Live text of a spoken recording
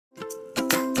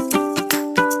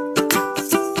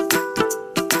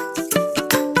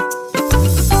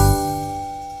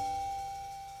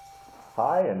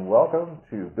Hi, and welcome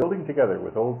to Building Together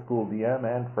with Old School DM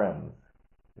and Friends.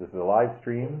 This is a live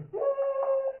stream.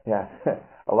 Yeah,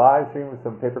 a live stream with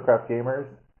some papercraft gamers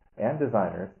and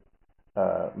designers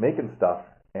making stuff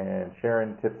and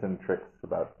sharing tips and tricks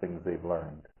about things they've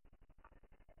learned.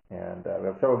 And we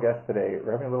have several guests today.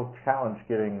 We're having a little challenge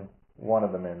getting one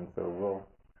of them in, so we'll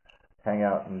hang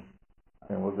out and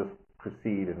we'll just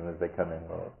proceed, and as they come in,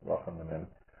 we'll welcome them in.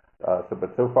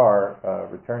 But so far,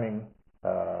 returning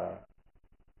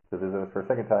to visit us for a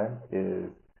second time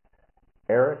is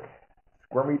Eric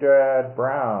Squirmy Dad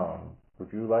Brown.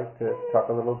 Would you like to talk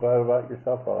a little bit about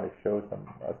yourself while I show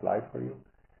a slide for you?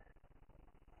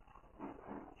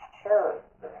 Sure.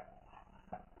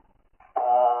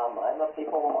 I'm a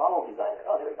paper model designer.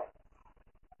 Oh, there we go.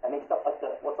 I make stuff like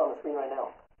what's on the screen right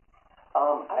now.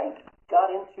 I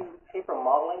got into paper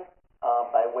modeling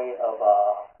by way of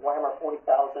Warhammer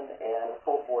 40,000 and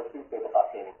Cold War II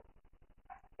tabletop gaming.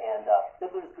 And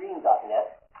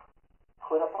FiddlersGreen.net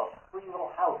put up a free little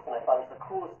house, and I thought it was the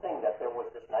coolest thing that there was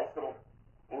this nice little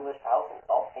English house, and it's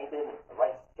all painted, and it's the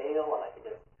right scale, and I could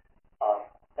just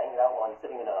bang it out while I'm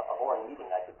sitting in a boring meeting.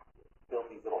 I could build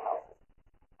these little houses.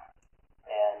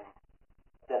 And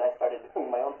then I started doing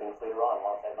my own things later on,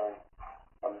 once I learned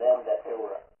from them that there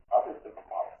were other paper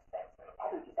model specs, there were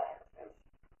other designers. It was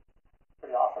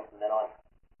pretty awesome from then on.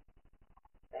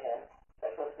 And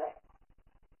that's what's next.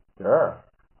 Sure.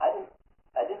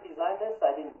 I didn't design this,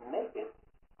 I didn't make it,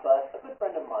 but a good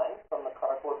friend of mine from the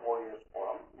Cardboard Warriors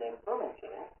forum named Vermin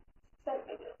King sent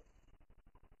me this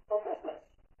for Christmas,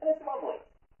 and it's lovely,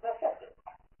 and I've kept it.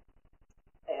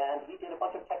 And he did a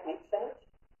bunch of techniques in it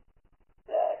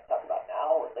that I can talk about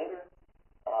now or later.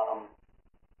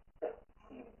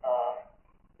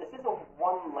 This is a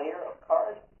one layer of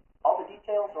card. All the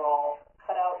details are all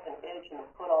cut out and edged and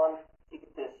put on, so you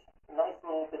get this nice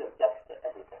little bit of depth to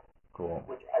everything. Cool.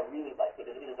 Which I really like. It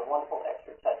is a wonderful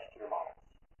extra touch to your models.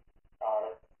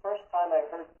 The first time I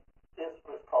heard this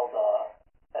was called,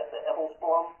 at the Ebels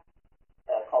Forum,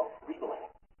 called regaling,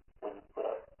 when you put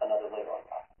another layer on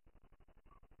top.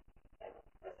 And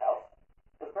this house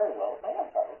was very well with my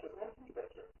avatar, which is an infinity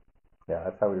kit. Yeah,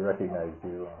 that's how we recognize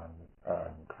you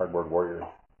on Cardboard Warriors.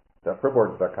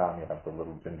 Proboards.com, you have the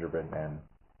little gingerbread man,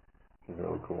 which is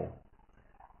really cool.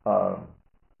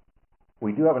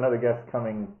 We do have another guest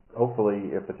coming, hopefully,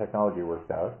 if the technology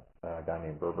works out, a guy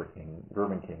named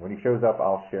Vermin King. When he shows up,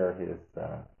 I'll share his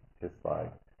slide,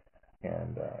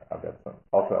 and I've got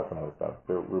also have some other stuff.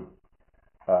 So,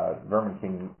 Vermin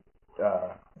King.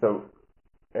 So,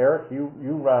 Eric, you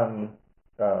run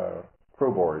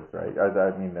Proboards, right?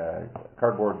 I mean,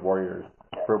 Cardboard Warriors,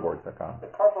 Proboards.com. The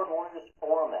Cardboard Warriors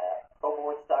forum at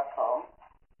proboards.com.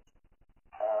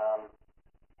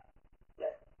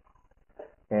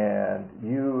 And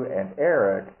you and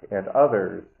Eric and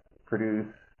others produce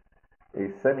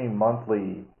a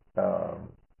semi-monthly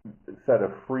set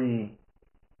of free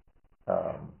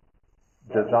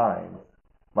designs.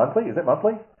 Monthly? Is it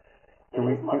monthly? It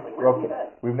is monthly. Okay.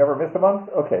 We've never missed a month?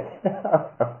 Okay.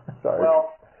 Sorry.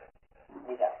 Well,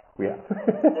 we have.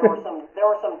 there were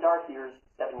some dark years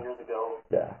 7 years ago.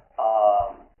 Yeah.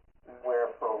 Where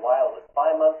for a while it was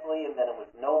bi-monthly, and then it was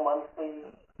no monthly,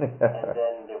 and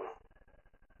then there was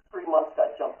 3 months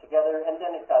got jumped together, and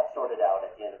then it got sorted out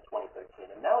at the end of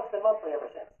 2013, and now it's been monthly ever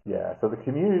since. Yeah, so the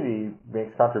community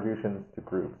makes contributions to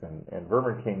groups, and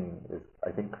Vermin King is,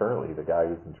 I think, currently the guy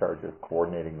who's in charge of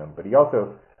coordinating them, but he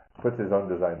also puts his own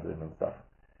designs in and stuff.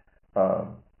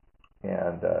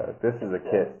 This is a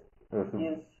kit.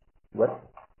 What?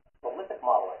 Prolific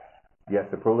modeler.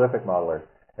 Yes, a prolific modeler.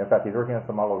 In fact, he's working on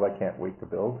some models I can't wait to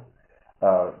build,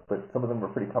 but some of them are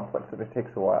pretty complex, and it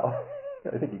takes a while.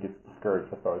 I think he gets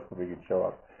discouraged. That's why I was hoping he'd show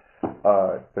up.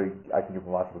 So I can give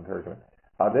him lots of encouragement.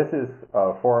 This is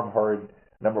forum horde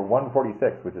number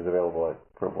 146, which is available at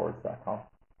proboards.com.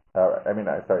 At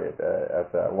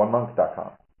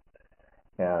onemonk.com.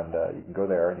 And you can go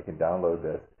there and you can download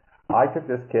this. I took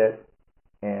this kit,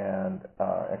 and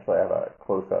actually I have a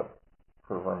close-up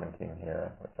for Vermin King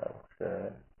here, which I will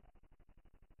share.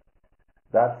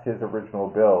 That's his original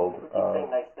build. We keep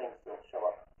saying nice things to show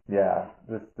up. Yeah,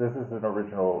 this is his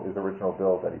original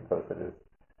build that he posted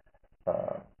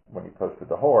when he posted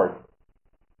the Horde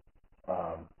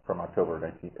from October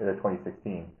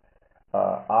 2016.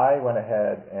 I went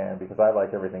ahead, and because I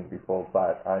like everything to be full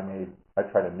flat, I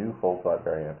tried a new full flat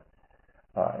variant,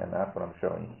 and that's what I'm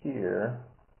showing here.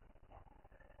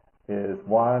 Is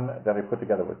one that I put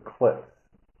together with clips.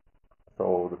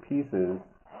 So the pieces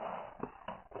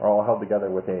are all held together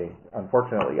with a,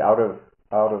 unfortunately, out of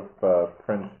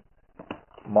print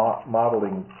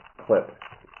modeling clip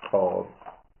called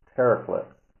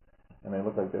Terraclips. and they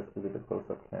look like this. Look at the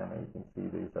close-up camera. You can see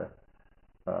these are,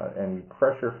 and you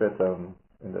pressure fit them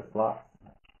into slots.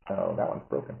 Oh, that one's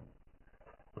broken.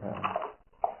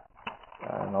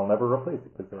 And I'll never replace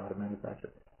it because they're out of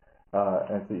manufacture.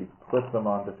 And so you clip them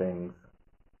onto things.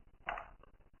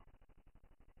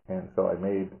 And so I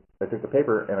took the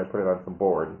paper and I put it on some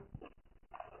board.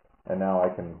 And now I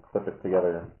can clip it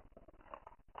together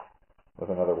with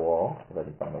another wall, if I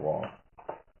can find the wall.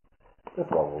 This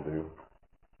wall will do.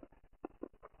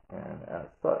 And as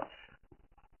such,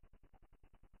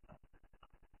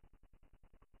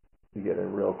 you get a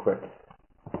real quick,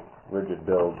 rigid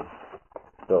building.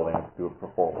 Do it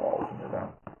for 4 walls and you're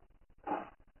done.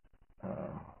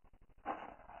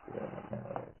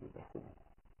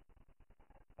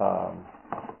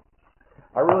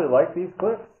 I really like these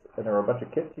clips, and there were a bunch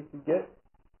of kits you could get.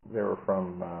 They were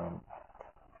from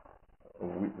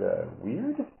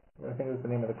Weird, I think was the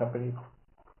name of the company,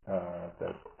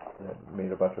 that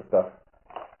made a bunch of stuff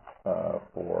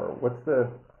for, what's the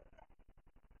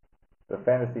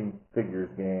fantasy figures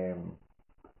game?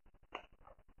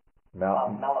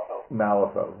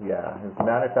 Malifaux, yeah. It's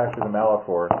manufactured in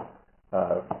Malifaux,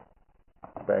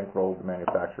 bankrolled the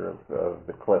manufacturer of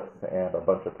the clips and a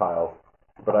bunch of tiles.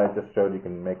 But I just showed you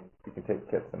can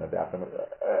take kits and adapt them.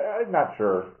 I'm not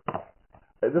sure.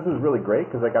 This is really great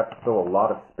because I got to fill a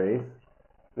lot of space.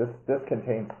 This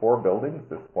contains 4 buildings,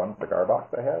 this one cigar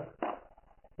box I have,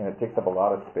 and it takes up a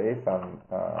lot of space on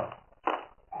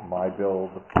my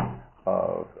build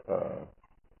of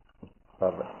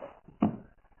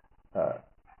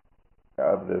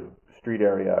the street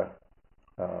area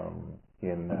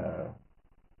in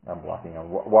I'm blocking on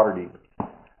Waterdeep,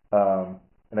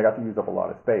 and I got to use up a lot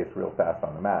of space real fast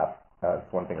on the map.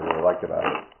 That's one thing I really liked about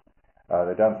it.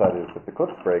 The downside is if the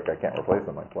clips break, I can't replace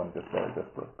them. Like one just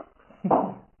broke.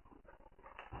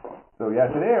 So yeah,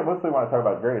 today I mostly want to talk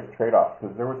about various trade-offs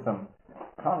because there was some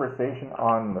conversation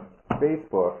on the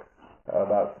Facebook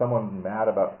about someone mad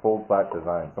about fold flat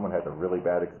design. Someone had a really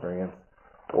bad experience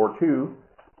or two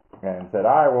and said,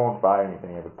 I won't buy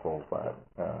anything if it's fold flat.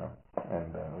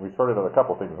 And we sorted out a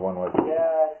couple things. One was... Yeah,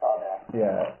 I saw that.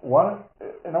 Yeah.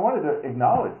 And I wanted to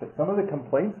acknowledge that some of the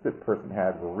complaints that person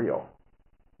had were real.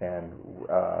 And,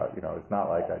 it's not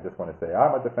like I just want to say,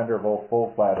 I'm a defender of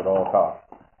full flat at all costs.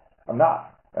 I'm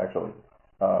not, actually.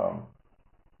 I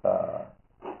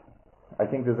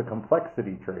think there's a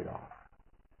complexity trade-off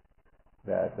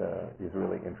that is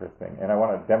really interesting. And I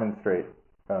want to demonstrate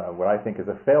what I think is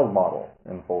a failed model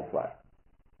in full flat.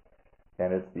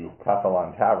 And it's the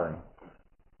Casalan Tavern,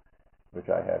 which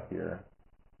I have here.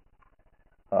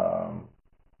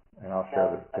 And I'll share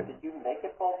this picture. Did you make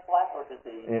it full flat, or did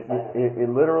it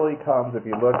literally comes, if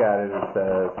you look at it, it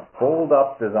says fold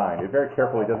up design. It very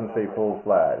carefully doesn't say full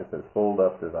flat. It says fold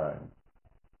up design.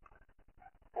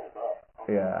 Fold up.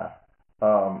 Yeah.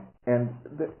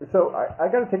 So I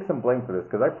got to take some blame for this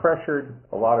because I pressured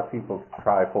a lot of people to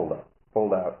try fold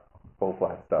out, full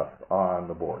flat stuff on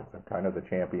the boards. I'm kind of the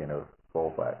champion of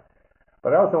full flat.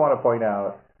 But I also want to point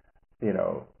out,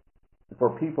 for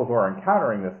people who are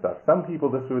encountering this stuff, some people,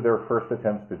 this was their first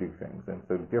attempts to do things, and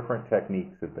so different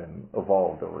techniques have been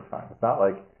evolved over time. It's not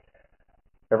like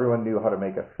everyone knew how to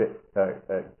make a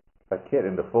kit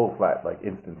into full flat like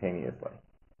instantaneously,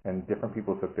 and different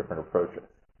people took different approaches.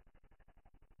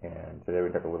 And today we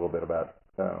talk a little bit about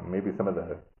maybe some of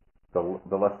the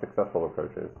less successful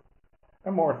approaches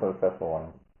and more successful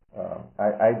ones.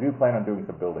 I do plan on doing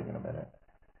some building in a minute.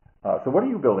 So what are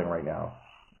you building right now,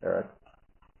 Eric?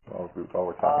 While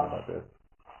we're talking about this.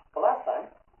 The last time,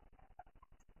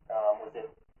 was it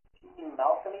P.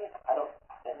 Malcolmy? I don't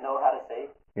know how to say.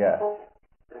 Yeah.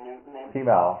 Their new name.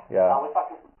 P-Mal, yeah. We're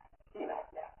talking P-Mal,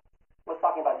 yeah. We're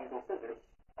talking about using scissors.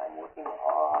 I'm working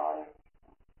on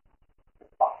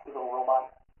this box little robot.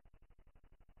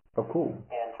 Oh, cool.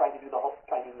 And trying to do the whole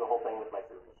thing with my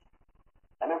scissors.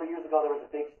 I remember years ago there was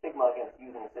a big stigma against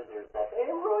using scissors that they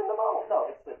ruin the model.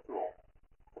 No, it's a tool.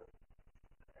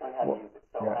 Learn how to use it.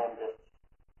 So yeah. I'm just.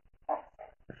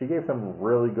 She gave some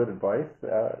really good advice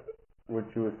when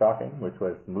she was talking, which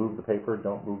was move the paper,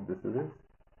 don't move the scissors,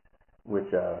 which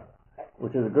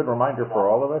is a good reminder for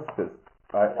all of us because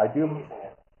I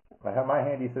have my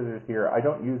handy scissors here. I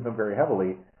don't use them very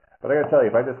heavily, but I got to tell you,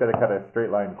 if I just got to cut a straight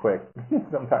line quick,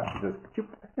 sometimes it just.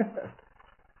 I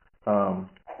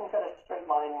can cut a straight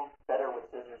line better with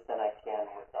scissors than I can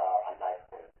with a knife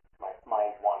blade. My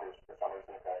mind wanders for some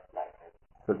reason with a knife blade.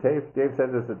 So Dave said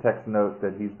there's a text note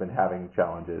that he's been having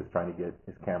challenges trying to get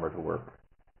his camera to work.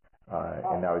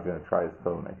 And now he's going to try his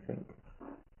phone, I think,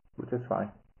 which is fine.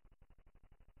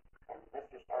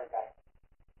 Mr. Story Guy.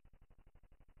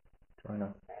 Join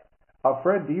us.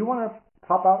 Fred, do you want to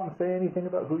pop out and say anything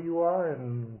about who you are?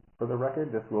 And for the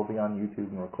record, this will be on YouTube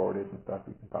and recorded and stuff.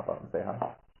 You can pop out and say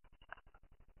hi.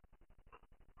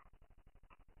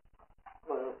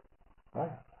 Hello. Hi.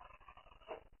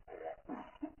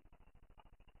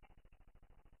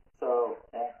 So,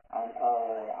 yeah,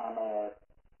 I'm a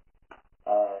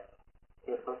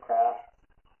paper craft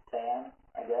fan,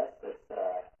 I guess. It's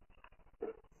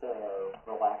a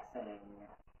relaxing,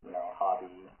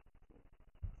 hobby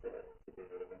to do,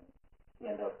 and you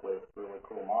end up with really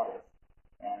cool models.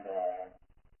 And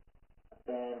I've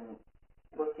been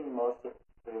working mostly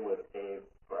with Dave's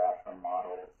Graphic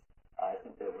models. I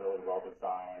think they're really well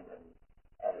designed and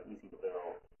easy to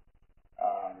build.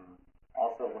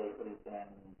 Also lately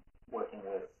been working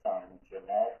with some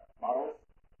Jeanette models,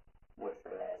 which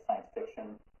are science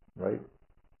fiction. Right.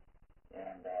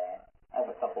 And I have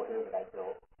a couple here that I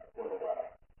built, a little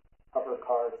hover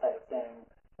car type thing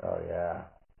Oh yeah,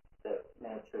 that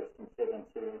miniatures can fit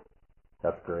into.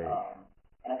 that's great.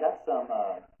 And I got some,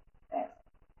 thanks.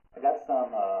 I got some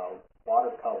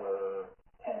watercolor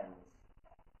pens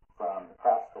from the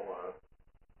craft store.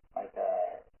 Like,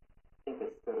 I think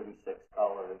it's 36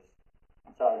 colors.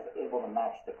 And so I was able to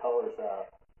match the colors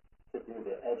up to do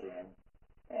the edging.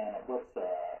 And it looks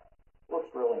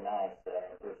really nice.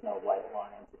 There's no white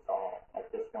lines. It's all like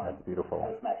this one. That's beautiful. I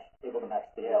was able to match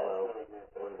the yellow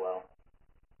really well.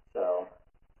 So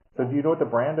So do you know what the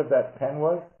brand of that pen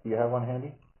was? Do you have one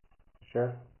handy?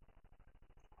 Sure.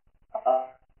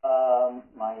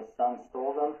 my son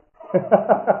stole them.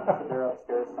 So they're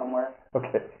upstairs somewhere.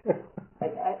 Okay.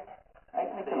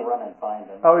 I can run and find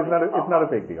them. Oh, it's not a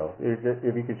big deal.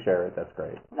 If you could share it, that's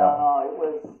great. No, it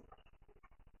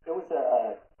was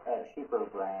a cheaper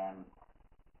brand,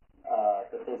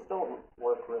 but they still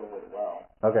work really well.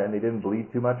 Okay, and they didn't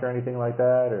bleed too much or anything like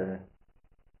that, or?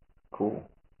 Cool.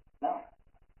 No,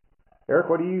 Eric,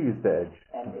 what do you use to edge?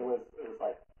 and it was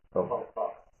like Oh,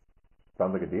 $12.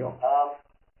 sounds like a deal.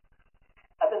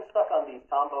 I've been stuck on these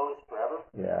Tombos forever,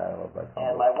 Yeah, I love that and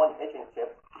combo. my one edging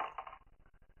tip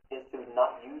is to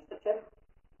not use the tip.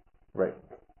 Right.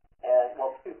 And,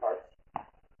 well, two parts.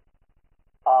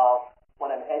 When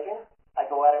I'm edging, I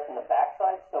go at it from the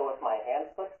backside, so if my hand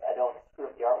slips, I don't screw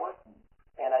up the artwork.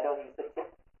 And I don't use the tip.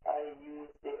 I use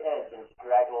the edge and just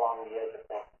drag it along the edge of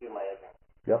things to do my edging.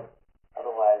 Yep.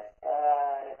 Otherwise,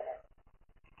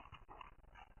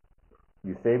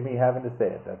 You saved me having to say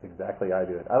it. That's exactly how I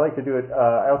do it. I like to do it.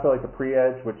 I also like the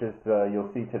pre-edge, which is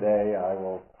you'll see today.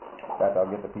 In fact, I'll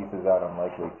get the pieces out I'm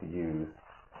likely to use.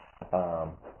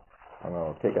 I'm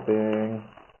gonna take a thing.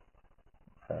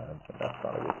 But that's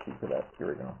not a good sheet for that. Here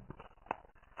we go.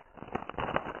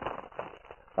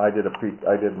 I did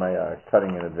my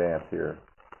cutting in advance here,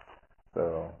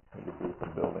 so we could do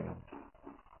some building.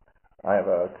 I have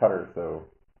a cutter, so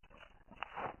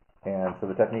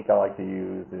the technique I like to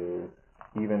use is,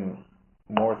 even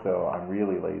more so, I'm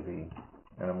really lazy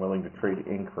and I'm willing to trade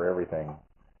ink for everything,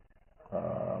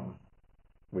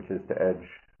 which is to edge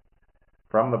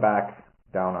from the back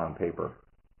down on paper.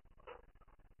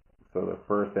 So the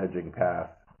first edging pass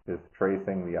is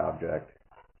tracing the object,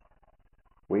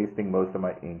 wasting most of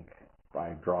my ink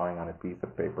by drawing on a piece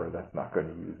of paper that's not going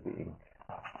to use the ink.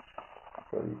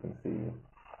 So you can see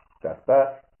that's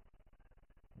that.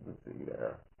 Let's see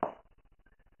there.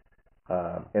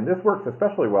 And this works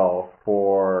especially well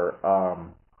for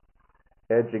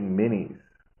edging minis,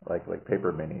 like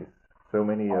paper minis. So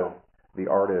many of the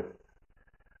artists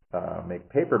make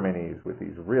paper minis with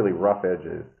these really rough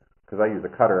edges. Because I use a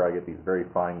cutter, I get these very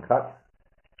fine cuts,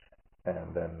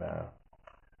 and then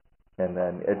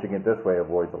edging it this way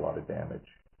avoids a lot of damage.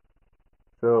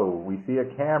 So we see a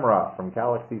camera from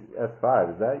Galaxy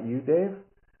S5. Is that you, Dave?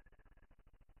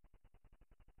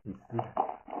 You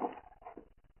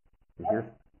hear?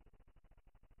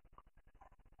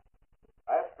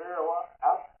 I have to figure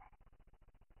out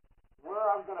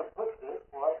where I'm going to put this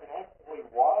where I can actually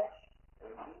watch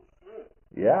and see.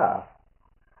 Yeah.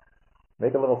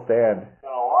 Make a little stand. It's a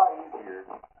lot easier.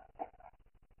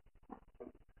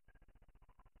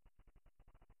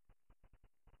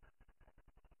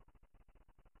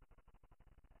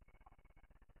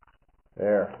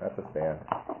 There, that's a stand.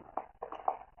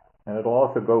 And it'll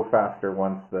also go faster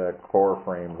once the core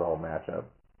frames all match up.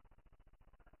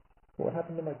 What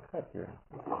happened to my cut here?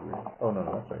 This is weird. Oh, no,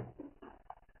 that's right.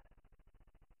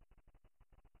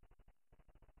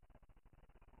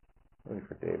 Waiting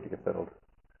for Dave to get settled.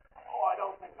 Oh, I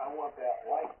don't think I want that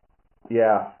light.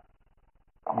 Yeah.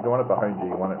 You don't want it behind you,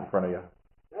 you want it in front of you.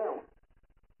 There.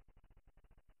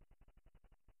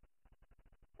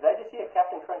 did I just see a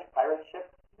Captain Crunch pirate ship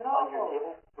on your No,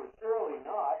 table? for surely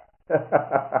not.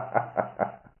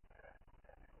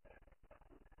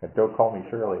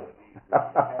 Shirley.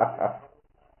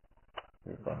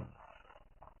 You're funny.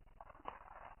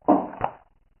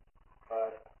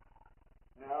 But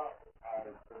now I've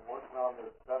been working on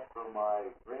this stuff for my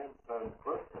grandson's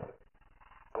birthday.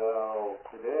 So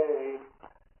today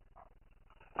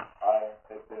I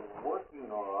have been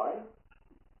working on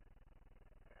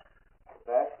a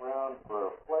background for a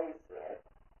playset,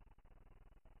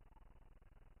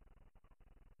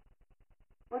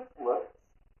 which looks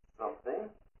something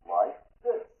like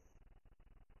this.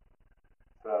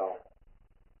 So,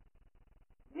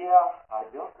 yeah, I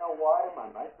don't know why my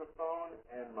microphone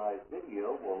and my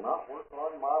video will not work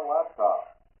on my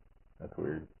laptop. That's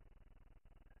weird.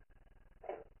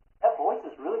 That voice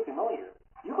is really familiar.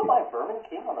 You go by Vermin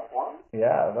King on the forums?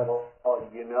 Yeah, that's. Well,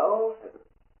 you know,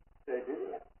 they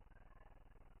do.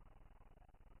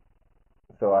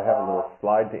 So I have a little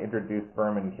slide to introduce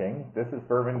Vermin King. This is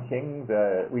Vermin King.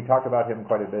 We talked about him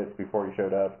quite a bit before he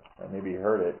showed up. Maybe you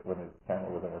heard it when his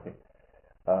camera wasn't working.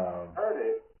 Heard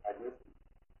it. I just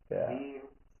Yeah. seen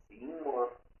more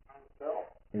myself.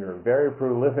 You're a very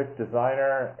prolific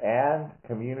designer and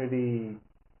community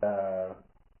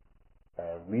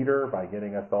leader by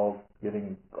getting so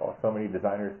many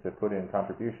designers to put in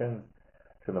contributions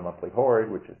to the monthly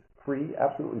Horde, which is free,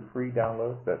 absolutely free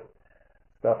downloads. That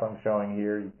stuff I'm showing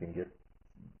here, you can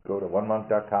go to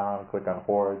onemonth.com, click on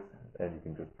Hordes, and you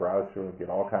can just browse through and get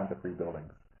all kinds of free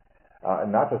buildings.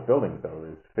 And not just buildings though,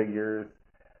 there's figures,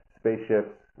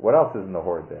 spaceships. What else is in the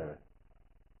Horde there,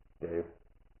 Dave?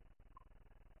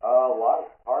 A lot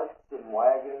of carts and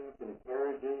wagons and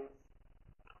carriages,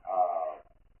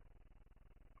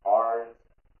 cars,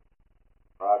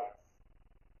 trucks,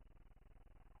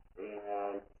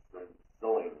 and some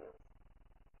silliness.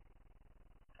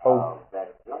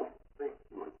 That jump street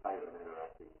was kind of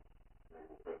interesting.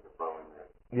 Maybe take the throw in there.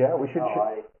 Yeah, we should.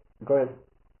 No, Go ahead.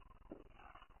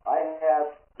 I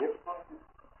have different.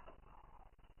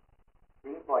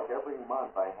 Seems like every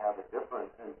month I have a different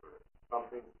interest.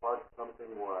 Something sparks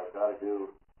something where I've got to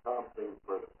do something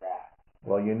for that.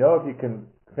 Well, you know, if you can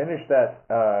finish that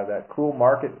cool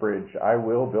market bridge, I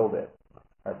will build it.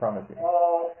 I promise you.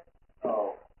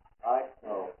 I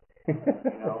know. You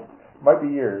know. Might be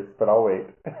years, but I'll wait.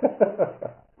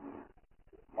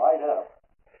 Light up.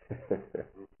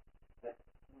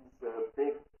 The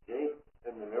big Jake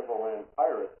in the Neverland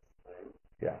Pirates thing.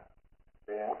 Yeah.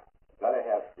 Yeah. Gotta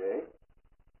have Jake.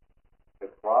 The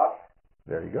Croc.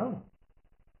 There you go.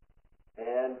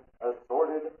 And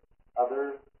assorted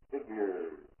other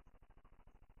figures.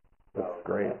 That's so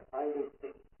great. That kind of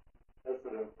takes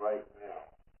precedence right now.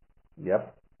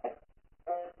 Yep.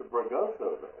 The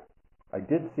Bragoso, though. I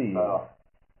did see.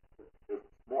 This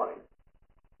morning.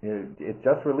 It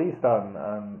just released on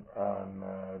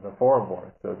the forum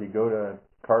board. So if you go to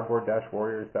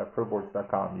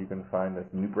cardboard-warriors.proboards.com, you can find this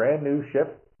brand new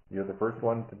ship. You're the first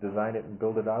one to design it and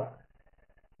build it out,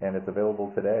 and it's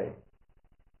available today.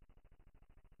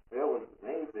 It was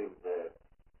amazing that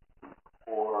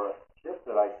for a ship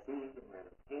that I see in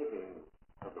paintings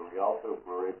of the Rialto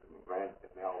Bridge and Grand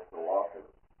Canal so often,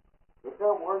 that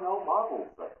there were no models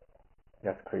there.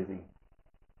 That's crazy.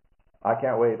 I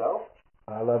can't wait. So,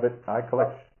 I love it. I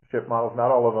collect ship models,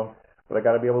 not all of them, but I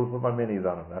got to be able to put my minis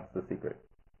on them. That's the secret.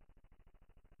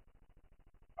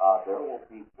 there will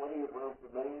be plenty of room for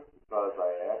minis because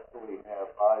I actually have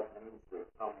 5 minis that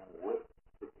come with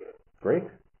the kit. Great.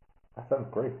 That sounds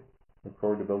great. Look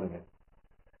forward to building it.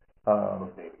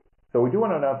 Maybe. So we do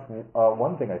want to announce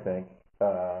one thing, I think.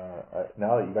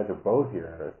 Now that you guys are both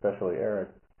here, especially Eric,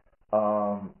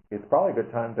 it's probably a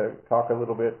good time to talk a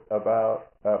little bit about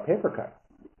paper cuts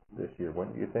this year.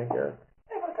 What do you think, Eric?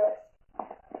 Paper cuts.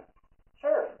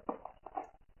 Sure.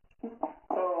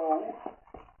 So,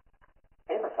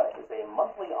 Paper Cuts is a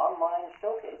monthly online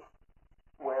showcase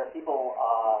where people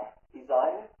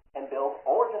design and build,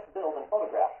 or just build and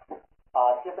photograph,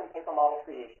 different paper model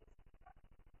creations.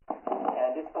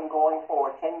 And it's been going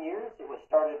for 10 years. It was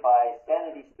started by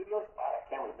Sanity Studios. Wow, that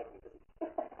camera's making me busy.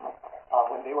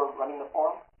 When they were running the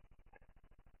forum.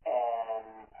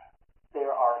 And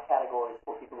there are categories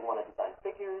for people who want to design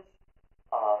figures,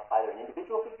 either an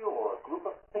individual figure or a group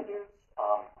of figures.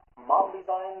 Model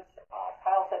designs,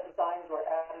 tile set designs were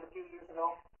added a few years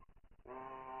ago.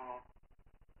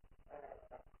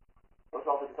 Those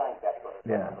are all the design categories.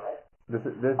 Yeah. Right? This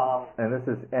is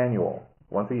annual,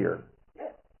 once a year.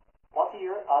 Yeah. Once a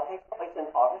year. Takes place in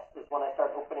August is when I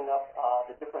start opening up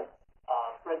the different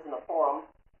threads in the forum,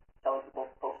 telling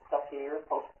people to post stuff here,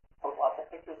 post lots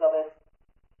of pictures of it,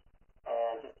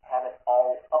 and just have it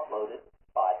all uploaded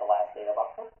by the last day of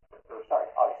August.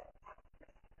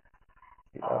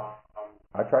 Yeah.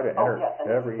 I try to enter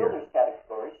and every year. builders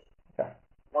categories. Yeah.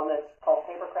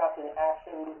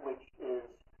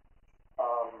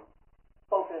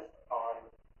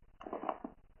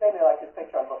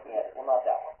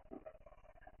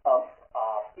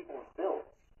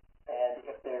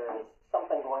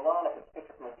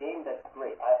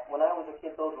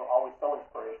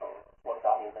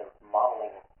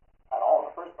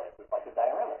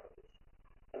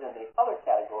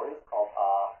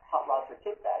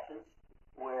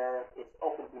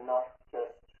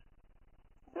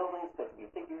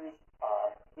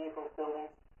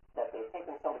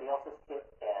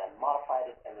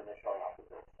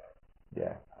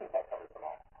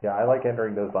 Yeah, I like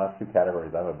entering those last two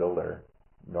categories. I'm a builder,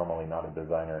 normally not a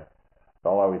designer. So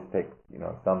I'll always pick,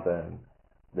 something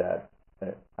that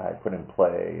I put in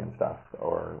play and stuff,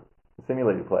 or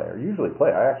simulated play, or usually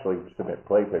play. I actually submit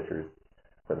play pictures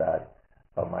for that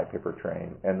of my paper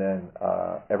train. And then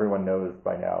everyone knows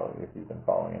by now, if you've been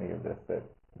following any of this, that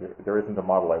there isn't a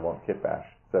model I won't kit bash.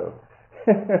 So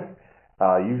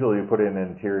usually we put in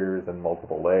interiors and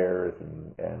multiple layers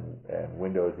and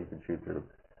windows you can shoot through.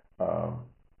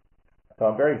 So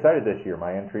I'm very excited this year.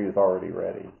 My entry is already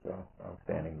ready, so I'm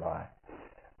standing by.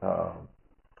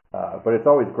 But it's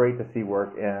always great to see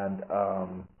work, and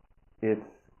it's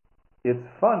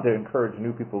fun to encourage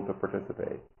new people to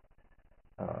participate,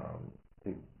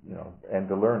 and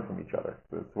to learn from each other.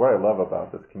 So it's what I love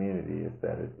about this community is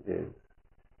that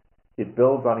it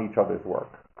builds on each other's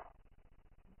work.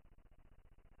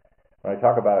 When I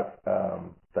talk about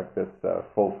like this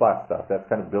full flat stuff, that's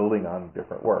kind of building on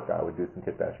different work. I would do some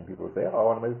kit bashing. People would say, "Oh, I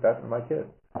want to make that in my kit."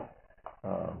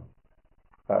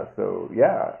 So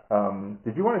yeah,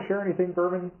 did you want to share anything,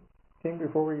 Vermin King,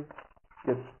 before we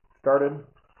get started?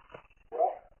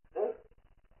 Well, since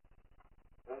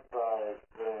I've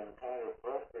been kind of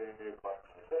frustrated by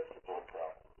my technical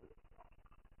problems,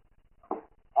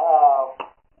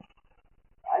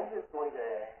 I'm just going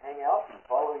to hang out and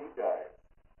follow you guys.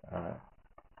 All right.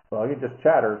 Well, you can just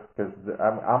chatter, because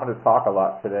I'm going to talk a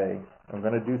lot today. I'm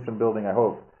going to do some building, I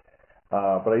hope.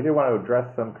 But I do want to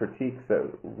address some critiques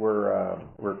that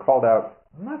were called out,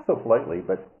 not so politely,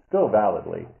 but still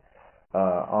validly,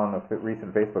 on a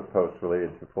recent Facebook post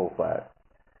related to full flat.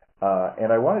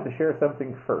 And I wanted to share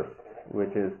something first,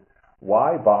 which is,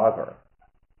 why bother?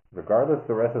 Regardless of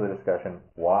the rest of the discussion,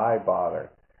 why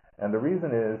bother? And the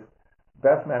reason is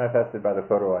best manifested by the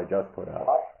photo I just put up,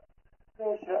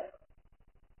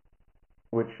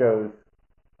 which shows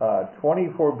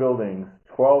 24 buildings,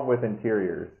 12 with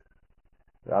interiors,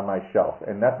 on my shelf.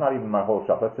 And that's not even my whole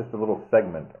shelf. That's just a little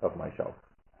segment of my shelf.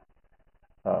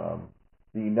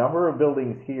 The number of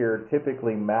buildings here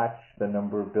typically match the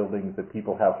number of buildings that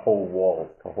people have whole walls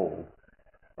to hold.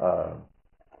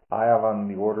 I have on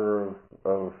the order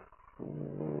of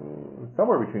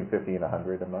somewhere between 50 and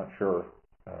 100, I'm not sure,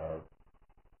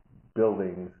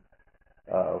 buildings,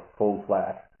 full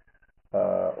flat,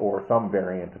 or some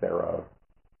variant thereof.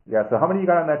 Yeah, so how many you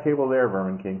got on that table there,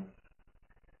 Vermin King?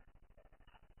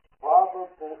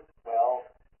 Probably, well,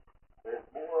 there's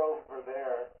more over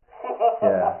there.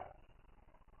 Yeah.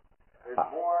 There's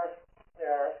more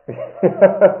there.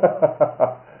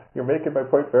 You're making my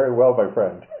point very well, my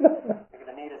friend. You're going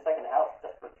to need a second house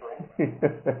just for three.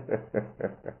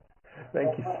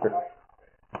 Thank you, sir.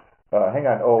 Hang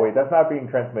on. Oh, wait, that's not being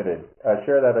transmitted.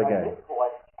 Share that again.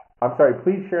 I'm sorry,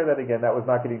 please share that again. That was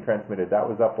not getting transmitted. That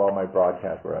was up while my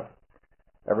broadcasts were up.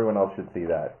 Everyone else should see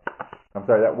that. I'm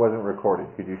sorry, that wasn't recorded.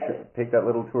 Could you take that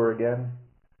little tour again?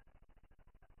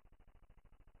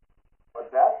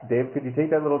 What's that? Dave, could you take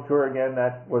that little tour again?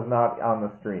 That was not on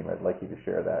the stream. I'd like you to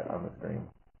share that on the stream.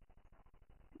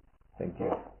 Thank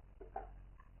you.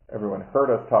 Everyone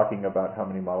heard us talking about how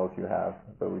many models you have,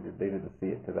 but they didn't see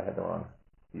it because I had the wrong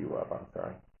view up. I'm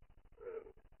sorry.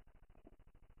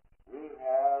 We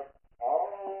have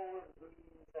all of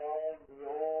these on the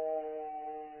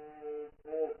old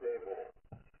pool table.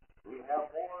 We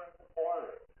have more in the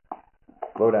corner.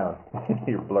 Slow down.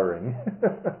 You're blurring.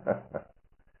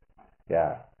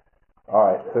 Yeah. All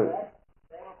right.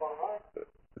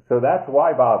 So that's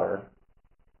why bother.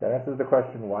 That answers the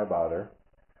question, why bother?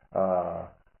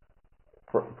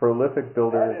 Prolific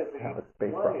builders have a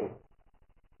space problem.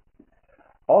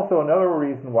 Also, another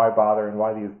reason why bother and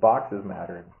why these boxes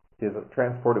matter is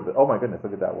transportability. Oh my goodness,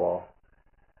 look at that wall.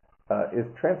 Is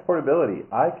transportability.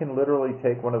 I can literally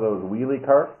take one of those wheelie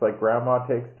carts like Grandma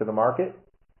takes to the market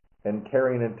and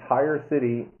carry an entire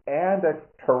city and a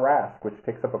Tarrasque, which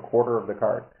takes up a quarter of the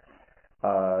cart,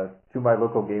 to my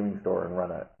local gaming store and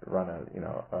run a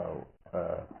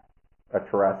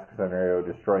Tarrasque scenario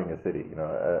destroying a city,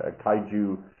 a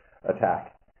kaiju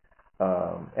attack.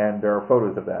 And there are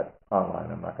photos of that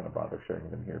online. I'm not going to bother sharing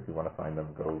them here. If you want to find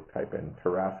them, go type in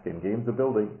Tarrasque in Games of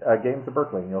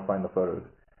Berkeley, and you'll find the photos.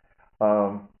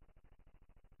 So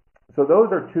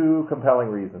those are two compelling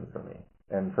reasons for me.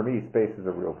 And for me, space is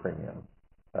a real premium.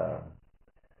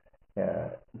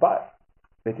 But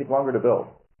they take longer to build,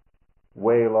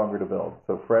 way longer to build.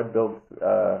 So Fred builds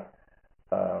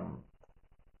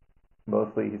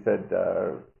mostly, he said,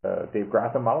 Dave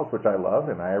Gratham models, which I love,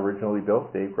 and I originally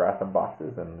built Dave Gratham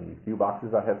boxes, and the few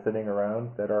boxes I have sitting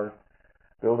around that are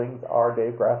buildings are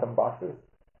Dave Gratham boxes.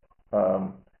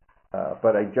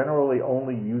 But I generally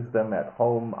only use them at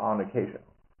home on occasion.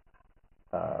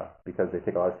 because they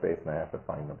take a lot of space and I have to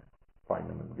find them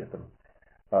and get them.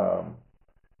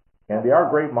 And they are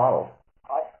great models.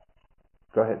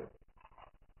 Go ahead.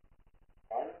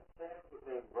 I understand that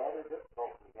they're rather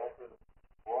difficult to get to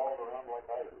crawl around like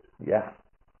I do. Yeah.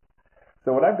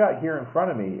 So what I've got here in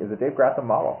front of me is a Dave Gratham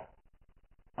model.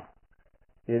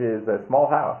 It is a small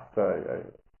house,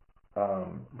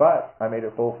 but I made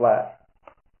it full flat.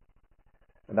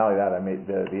 And not only that, I made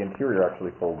the interior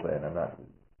actually folds in. That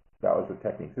was the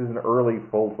technique. This is an early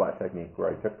fold flat technique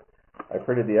where I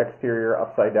printed the exterior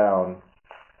upside down,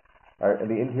 and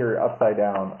the interior upside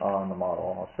down on the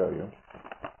model. I'll show you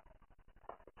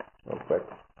real quick.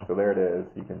 So there it is.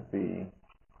 You can see.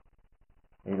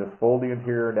 You just fold the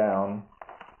interior down,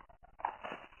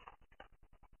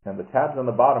 and the tabs on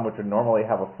the bottom, which would normally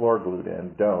have a floor glued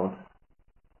in, don't.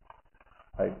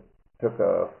 I took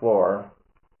a floor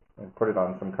and put it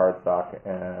on some cardstock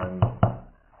and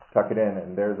tuck it in,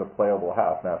 and there's a playable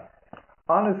house. Now,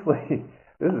 honestly,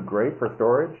 this is great for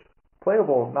storage.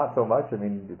 Playable, not so much. I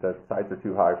mean, the sides are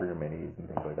too high for your minis and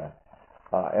things like that.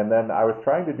 And then I was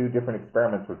trying to do different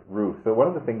experiments with roofs. So one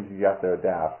of the things you have to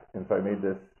adapt, and so I made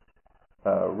this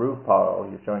roof model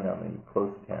you're showing on the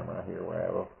close camera here, where I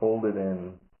have a folded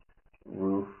in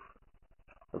roof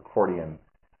accordion.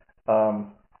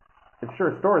 It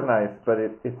sure stores nice, but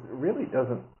it really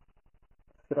doesn't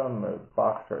sit on the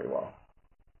box very well.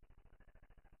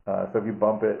 So if you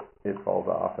bump it, it falls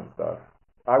off and stuff.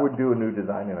 I would do a new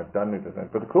design, and I've done new designs.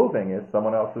 But the cool thing is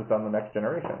someone else has done the next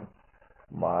generation.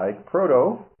 Mike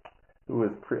Proto, who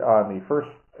was on the first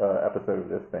episode of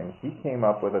this thing, he came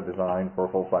up with a design for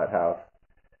a full flat house.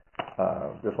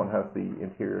 This one has the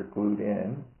interior glued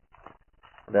in.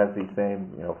 It has the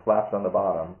same, flaps on the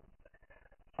bottom.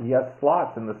 He has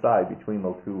slots in the side between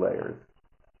those two layers.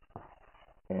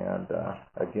 And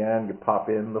again, you pop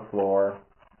in the floor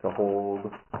to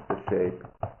hold the shape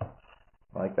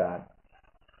like that.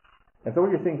 And so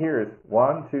what you're seeing here is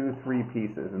 1, 2, 3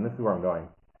 pieces, and this is where I'm going.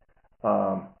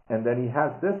 And then he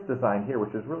has this design here,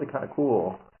 which is really kind of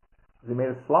cool. He made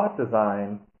a slot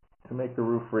design to make the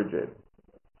roof rigid,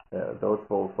 though it's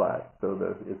fold flat.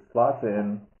 So it slots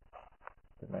in.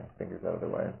 Get my fingers out of the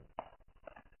way.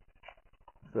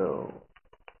 So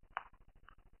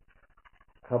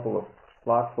a couple of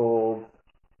slot folds,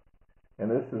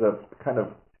 and this is a kind of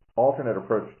alternate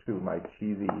approach to my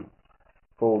cheesy,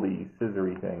 foldy,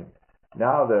 scissory thing.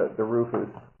 Now the roof is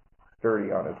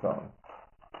sturdy on its own.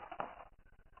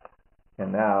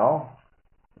 And now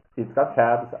it's got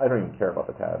tabs. I don't even care about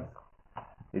the tabs.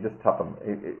 You just tuck them.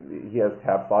 He has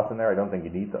tab slots in there. I don't think you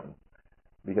need them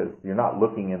because you're not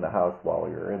looking in the house while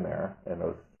you're in there, and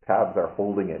those tabs are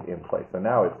holding it in place. So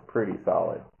now it's pretty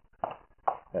solid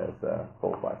as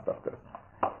full flat stuff goes.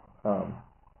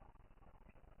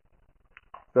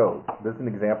 So this is an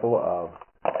example of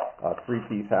a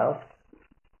 3-piece house.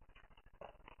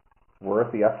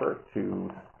 Worth the effort to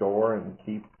store and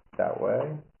keep that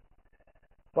way.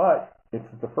 But it's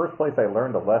the first place I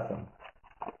learned a lesson.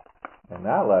 And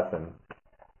that lesson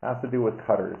has to do with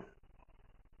cutters.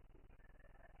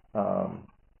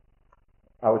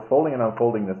 I was folding and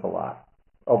unfolding this a lot.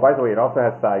 Oh, by the way, it also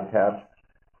has side tabs.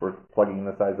 We're plugging in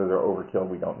the sides. Those are overkill.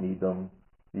 We don't need them.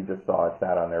 You just saw it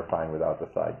sat on there fine without the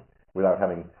side, without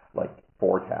having like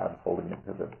 4 tabs holding it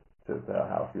to the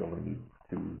house. You only need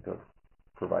 2 to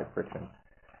provide friction.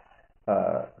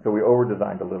 So we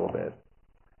over-designed a little bit.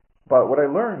 But what I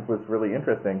learned was really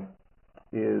interesting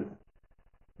is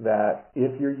that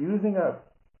if you're using a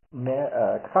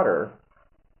cutter,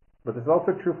 but this is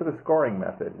also true for the scoring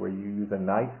method, where you use a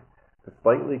knife to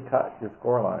slightly cut your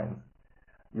score lines,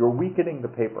 you're weakening the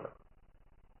paper.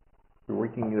 You're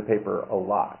weakening the paper a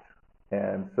lot.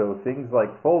 And so things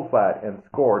like fold flat and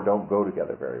score don't go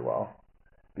together very well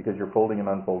because you're folding and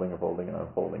unfolding and folding and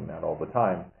unfolding that all the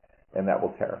time, and that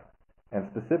will tear. And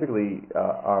specifically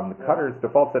on the cutter's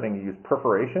default setting, you use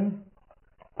perforation.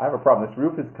 I have a problem. This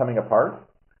roof is coming apart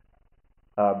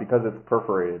because it's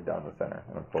perforated down the center,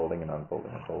 and I'm folding and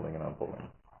unfolding and folding and unfolding.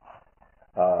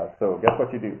 So guess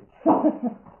what you do?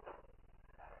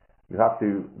 You have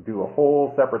to do a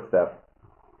whole separate step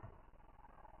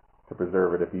to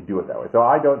preserve it if you do it that way. So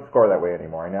I don't score that way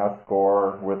anymore. I now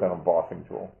score with an embossing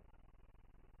tool.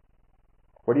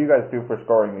 What do you guys do for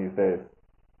scoring these days?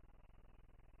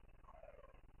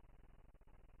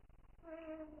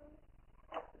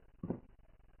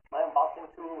 My embossing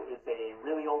tool is a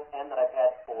really old pen that I've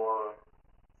had for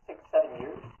 6-7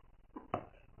 years.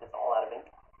 It's all out of ink.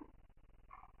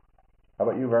 How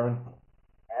about you, Vermin?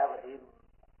 I haven't even.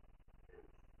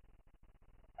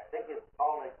 I think it's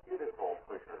called a cuticle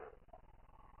pusher.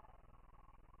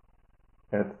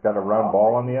 And it's got a round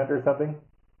ball on the end or something?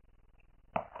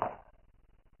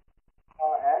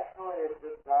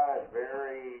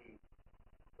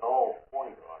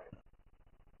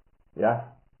 Yeah.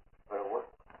 But it works.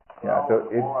 Yeah, Well, so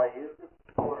the more I use it,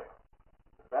 the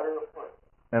better it works.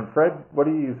 And Fred, what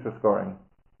do you use for scoring?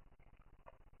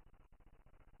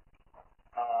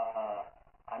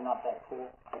 I'm not that cool.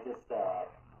 I just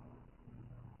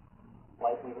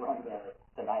lightly run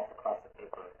the knife across the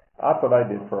paper. That's what I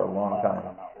did for a long time.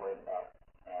 I'm not worried about.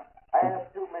 Yeah. I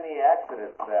have too many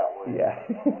accidents that way. Yeah.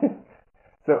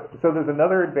 So there's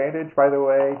another advantage, by the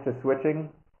way, to switching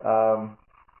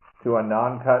to a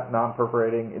non-cut,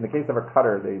 non-perforating. In the case of a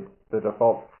cutter, the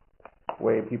default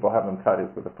way people have them cut is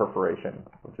with a perforation,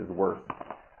 which is worse.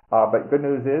 But good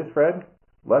news is, Fred,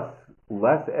 less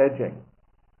edging.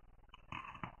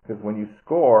 Because when you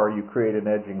score, you create an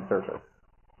edging surface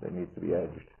that needs to be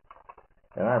edged.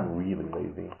 And I'm really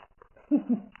lazy.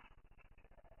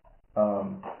 So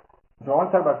I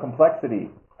want to talk about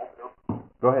complexity.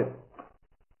 Go ahead.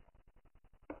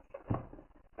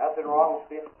 Nothing wrong with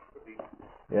being.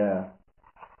 Yeah.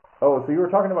 Oh, so you were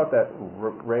talking about that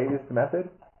raised method?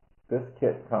 This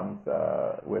kit comes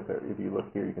with it. If you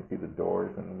look here, you can see the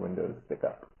doors and windows stick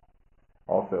up.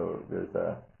 Also, there's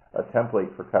a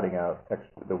template for cutting out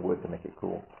the wood to make it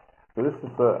cool. So this is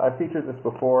I featured this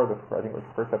before. I think it was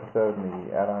the first episode, and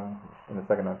the add-on in the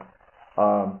second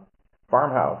one.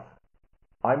 Farmhouse.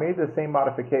 I made the same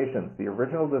modifications. The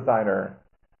original designer,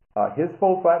 his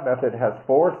full flat method has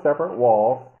 4 separate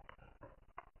walls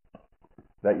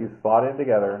that you slot in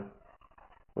together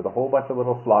with a whole bunch of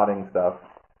little slotting stuff.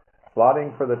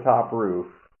 Slotting for the top roof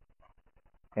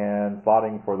and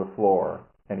slotting for the floor.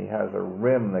 And he has a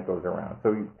rim that goes around.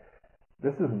 So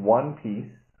this is one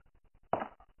piece.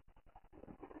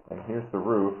 And here's the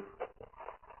roof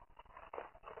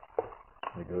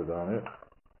that goes on it.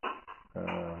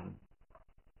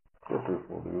 This roof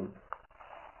will do.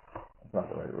 It's not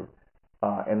the right roof.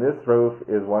 And this roof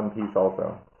is one piece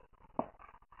also.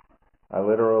 I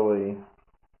literally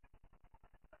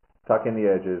tuck in the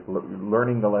edges,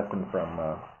 learning the lesson from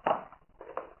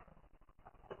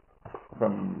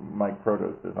Mike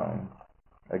Proto's design.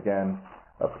 Again,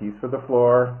 a piece for the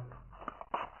floor.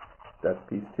 That's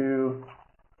piece 2.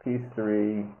 Piece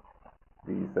 3.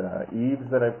 These eaves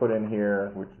that I put in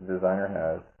here, which the designer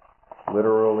has,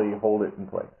 literally hold it in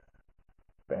place.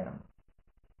 Bam.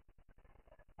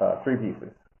 3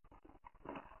 pieces.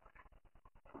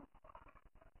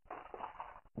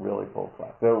 Really full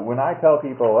flat. So when I tell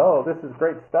people, oh, this is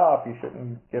great stuff, you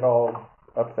shouldn't get all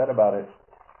upset about it,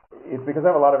 it's because I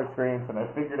have a lot of experience and I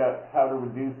figured out how to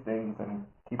reduce things and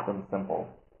keep them simple.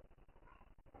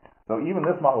 So even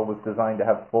this model was designed to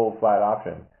have full flat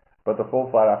option, but the full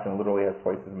flat option literally has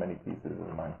twice as many pieces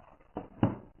as mine.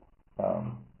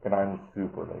 And I'm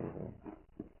super lazy.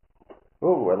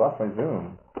 Oh, I lost my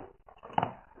zoom.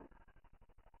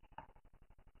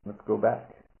 Let's go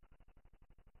back.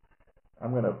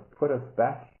 I'm going to put us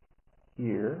back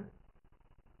here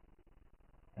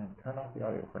and turn off the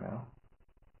audio for now.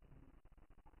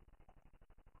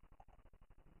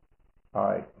 All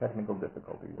right, technical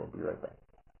difficulty. We'll be right back.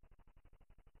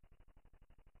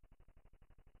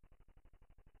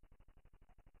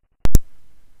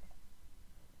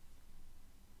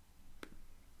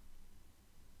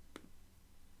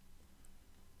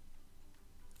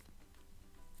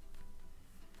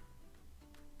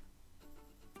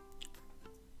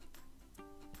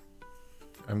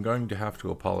 I'm going to have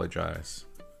to apologize.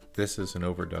 This is an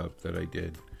overdub that I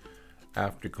did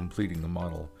after completing the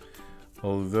model.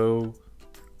 Although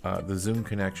the Zoom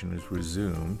connection is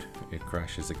resumed, it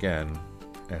crashes again,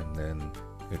 and then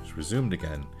it's resumed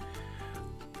again.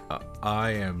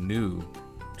 I am new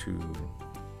to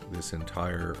this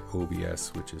entire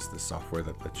OBS, which is the software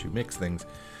that lets you mix things,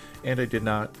 and I did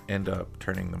not end up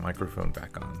turning the microphone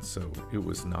back on, so it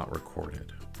was not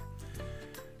recorded.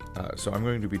 So I'm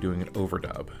going to be doing an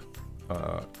overdub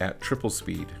at triple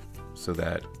speed so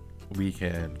that we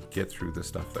can get through the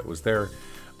stuff that was there.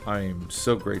 I'm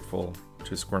so grateful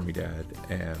to Squirmy Dad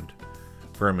and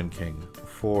Vermin King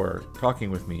for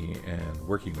talking with me and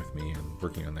working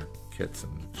on their kits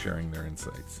and sharing their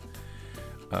insights.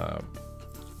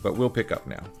 But we'll pick up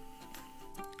now.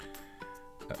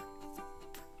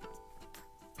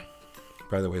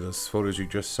 By the way, those photos you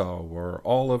just saw were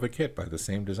all of a kit by the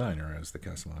same designer as the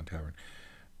Casalan Tavern,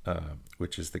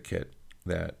 which is the kit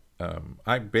that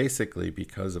I basically,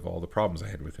 because of all the problems I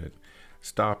had with it,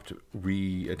 stopped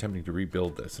attempting to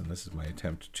rebuild this, and this is my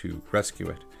attempt to rescue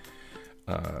it.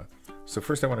 So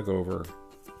first I want to go over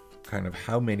kind of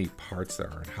how many parts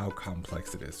there are and how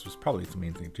complex it is. It was probably the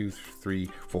main thing. 2, 3,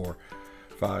 4,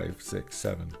 5, 6,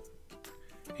 7,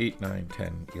 8, 9,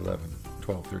 10, 11,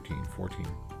 12, 13, 14,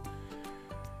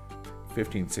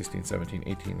 15, 16, 17,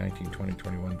 18, 19, 20,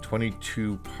 21,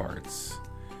 22 parts.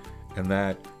 and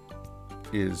that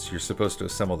is you're supposed to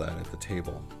assemble that at the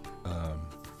table.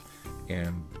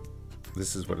 And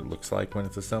this is what it looks like when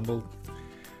it's assembled.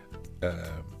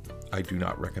 I do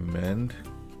not recommend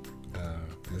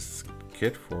this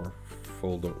kit for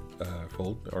fold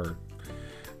or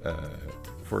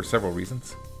for several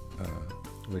reasons,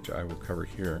 which I will cover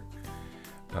here.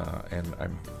 And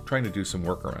I'm trying to do some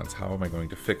workarounds. How am I going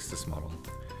to fix this model?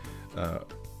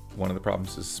 One of the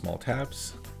problems is small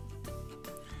tabs,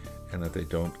 and that they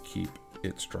don't keep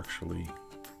it structurally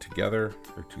together.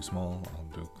 They're too small. I'll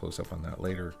do a close-up on that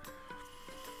later.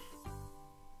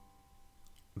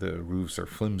 The roofs are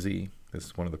flimsy. This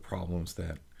is one of the problems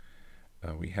that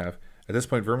we have. At this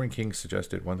point, Vermin King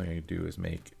suggested one thing I could do is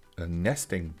make a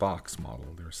nesting box model.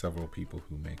 There are several people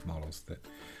who make models that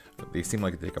they seem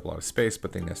like they take up a lot of space,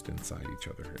 but they nest inside each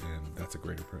other, and that's a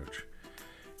great approach.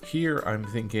 Here, I'm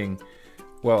thinking,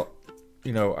 well,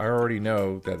 you know, I already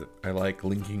know that I like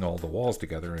linking all the walls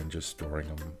together and just storing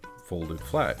them folded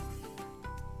flat.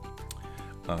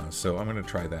 So I'm going to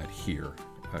try that here.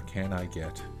 Can I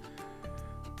get,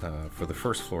 for the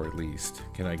first floor at least,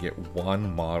 can I get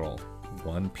one model,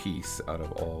 one piece out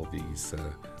of all these?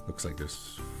 Looks like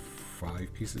there's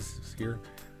 5 pieces here.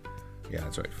 Yeah,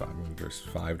 that's right, 5. There's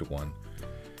 5 to 1.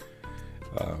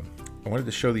 I wanted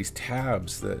to show these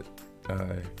tabs that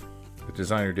the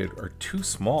designer did are too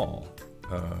small.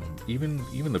 Even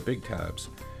the big tabs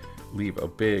leave a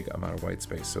big amount of white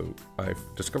space. So I've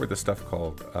discovered this stuff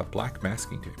called black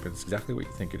masking tape. It's exactly what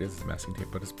you think it is. It's masking tape,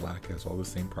 but it's black. It has all the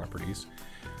same properties.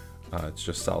 It's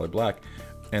just solid black.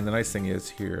 And the nice thing is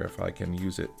here, if I can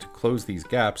use it to close these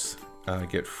gaps,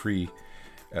 get free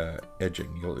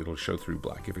edging. It'll show through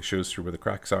black. If it shows through where the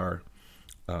cracks are,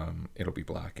 it'll be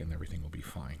black and everything will be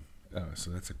fine.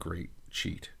 So that's a great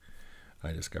cheat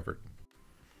I discovered.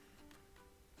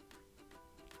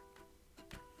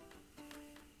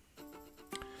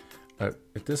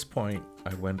 At this point,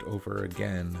 I went over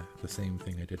again the same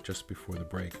thing I did just before the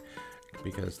break,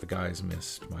 because the guys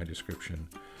missed my description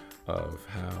of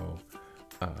how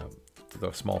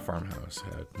the small farmhouse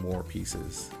had more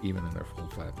pieces, even in their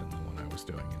fold flat, than the one I was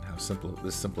doing, and how simple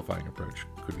this simplifying approach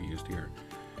could be used here.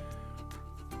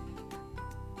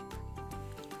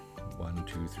 1,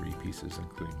 2, 3 pieces,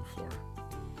 including the floor.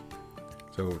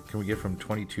 So can we get from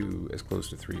 22 as close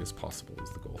to 3 as possible is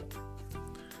the goal,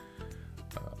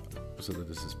 so that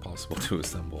this is possible to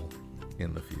assemble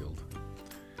in the field.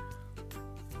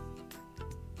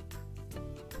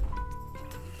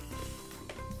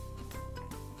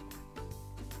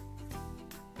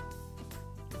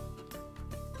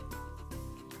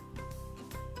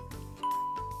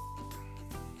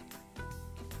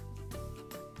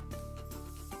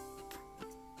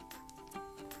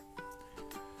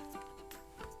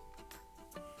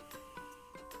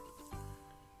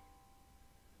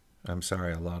 I'm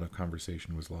sorry, a lot of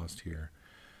conversation was lost here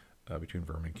between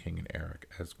Vermin King and Eric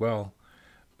as well,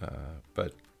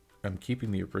 but I'm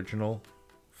keeping the original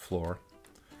floor.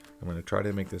 I'm going to try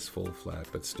to make this full flat,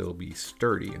 but still be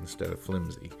sturdy instead of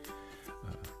flimsy.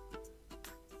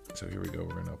 So here we go,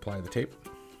 we're going to apply the tape.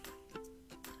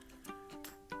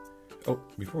 Oh,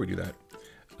 before we do that,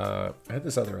 I had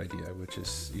this other idea, which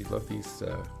is you love these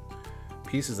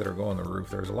pieces that are going on the roof.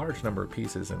 There's a large number of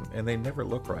pieces, and they never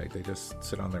look right. They just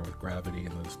sit on there with gravity,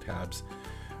 and those tabs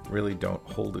really don't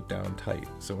hold it down tight.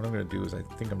 So what I'm going to do is I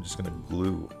think I'm just going to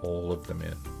glue all of them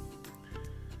in.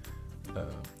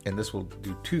 And this will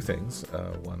do 2 things.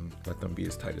 One, let them be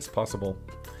as tight as possible.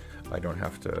 I don't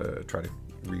have to try to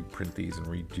reprint these and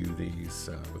redo these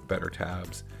with better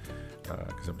tabs,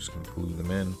 because I'm just going to glue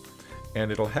them in. And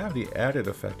it'll have the added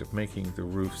effect of making the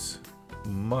roofs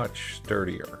much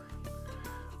sturdier.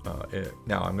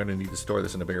 Now I'm going to need to store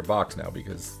this in a bigger box now,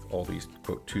 because all these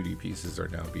quote 2D pieces are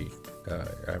now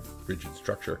have rigid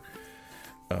structure,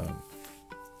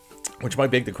 which might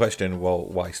beg the question, well,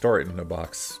 why store it in a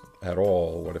box at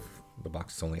all? What if the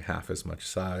box is only half as much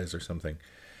size or something?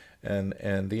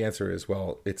 And the answer is,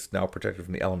 well, it's now protected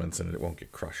from the elements and it won't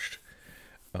get crushed.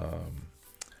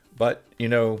 But you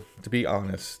know, to be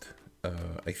honest,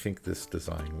 I think this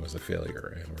design was a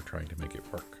failure, and we're trying to make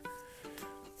it work.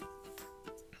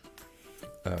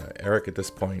 Eric, at this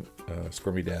point,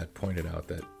 Squirmy Dad, pointed out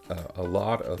that a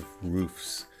lot of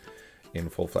roofs in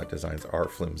full flat designs are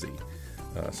flimsy.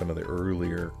 Some of the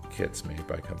earlier kits made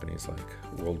by companies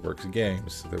like WorldWorks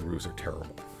Games, the roofs are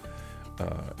terrible.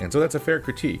 And so that's a fair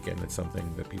critique, and it's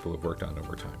something that people have worked on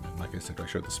over time. And like I said, I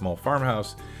showed the small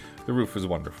farmhouse. The roof is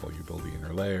wonderful. You build the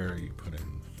inner layer, you put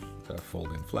in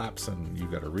fold-in flaps, and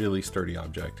you've got a really sturdy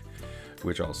object,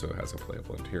 which also has a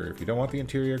playable interior. If you don't want the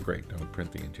interior, great, don't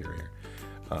print the interior.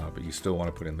 but you still want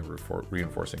to put in the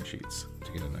reinforcing sheets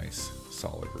to get a nice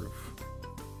solid roof.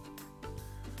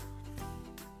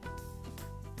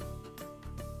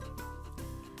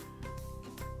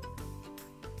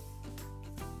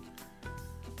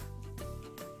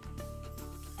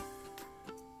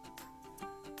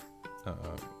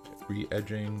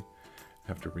 Re-edging,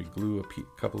 have to re-glue a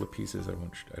couple of pieces. I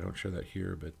don't show that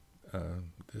here, but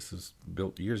this is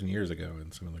built years and years ago,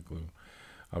 and some of the glue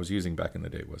I was using back in the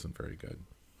day wasn't very good.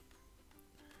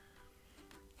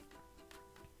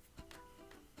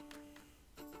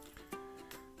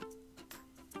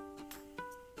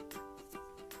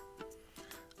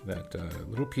 That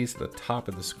little piece at the top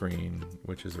of the screen,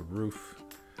 which is a roof,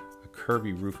 a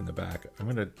curvy roof in the back, I'm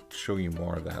going to show you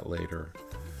more of that later.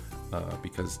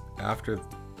 Because after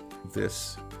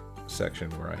this section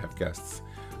where I have guests,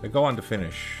 I go on to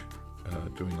finish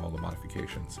doing all the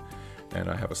modifications, and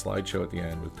I have a slideshow at the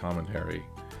end with commentary,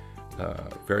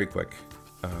 very quick,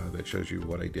 that shows you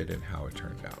what I did and how it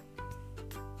turned out.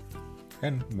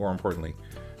 And more importantly,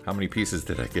 how many pieces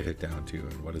did I get it down to,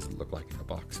 and what does it look like in the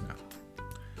box now.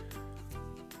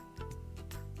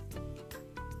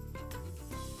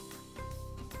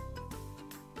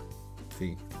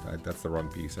 See, that's the wrong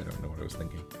piece. I don't know what I was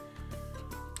thinking.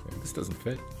 Maybe this doesn't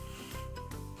fit.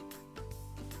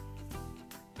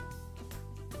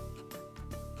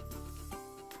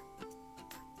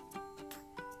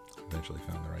 Eventually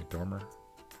found the right dormer.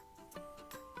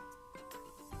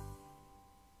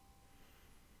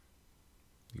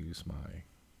 Use my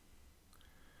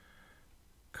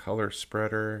color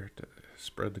spreader to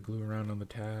spread the glue around on the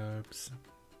tabs.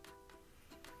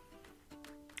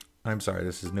 I'm sorry,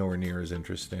 this is nowhere near as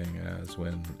interesting as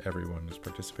when everyone is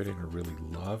participating. I really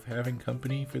love having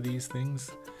company for these things.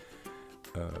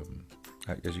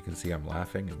 As you can see, I'm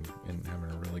laughing and having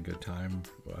a really good time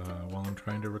while I'm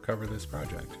trying to recover this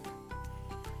project.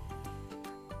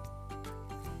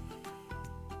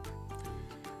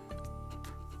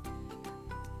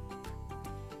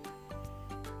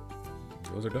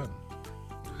 Those are done.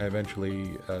 I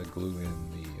eventually glue in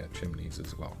the chimneys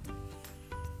as well.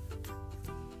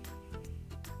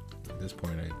 At this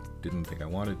point, I didn't think I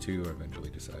wanted to. I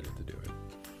eventually decided to do it.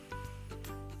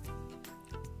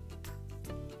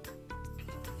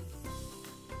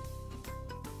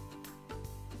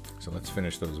 So let's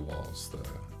finish those walls, the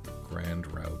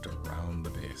grand route around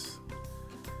the base.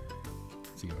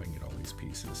 See if I can get all these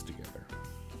pieces together.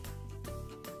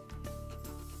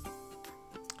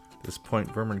 At this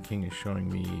point, Vermin King is showing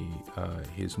me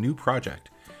his new project.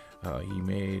 He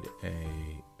made a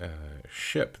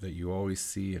ship that you always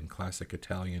see in classic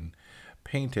Italian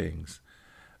paintings,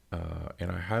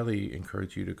 and I highly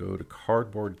encourage you to go to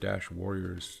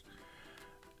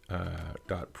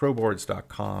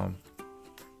cardboard-warriors.proboards.com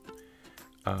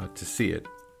to see it,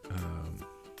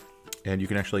 and you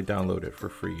can actually download it for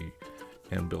free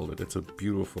and build it. It's a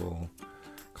beautiful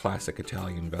classic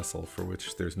Italian vessel for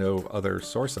which there's no other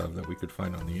source of that we could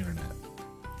find on the internet.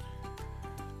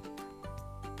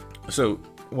 So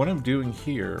what I'm doing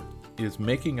here is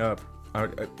making up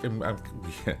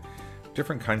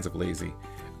different kinds of lazy.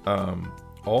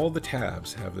 All the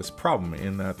tabs have this problem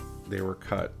in that they were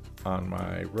cut on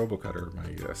my RoboCutter,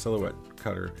 my silhouette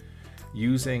cutter,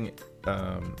 using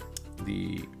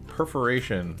the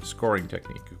perforation scoring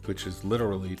technique, which is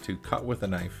literally to cut with a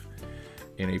knife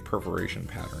in a perforation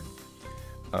pattern.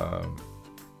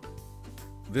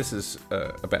 This is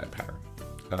a bad pattern.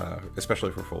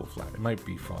 Especially for fold flat. It might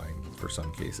be fine for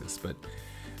some cases, but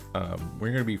we're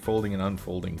going to be folding and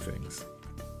unfolding things.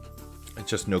 It's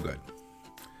just no good.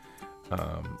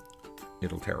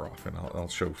 It'll tear off, and I'll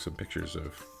show some pictures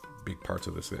of big parts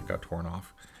of this that got torn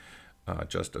off,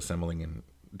 just assembling and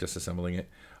disassembling it.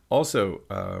 Also,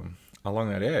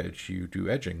 along that edge, you do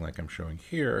edging like I'm showing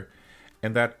here,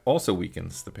 and that also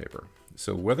weakens the paper.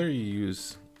 So whether you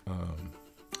use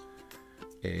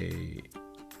a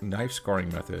knife scoring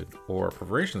method or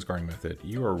perforation scoring method,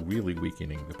 you are really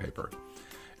weakening the paper,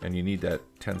 and you need that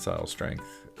tensile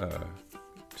strength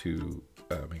to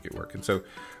make it work. And so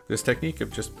this technique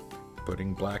of just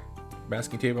putting black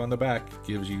masking tape on the back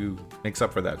makes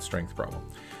up for that strength problem.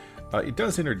 It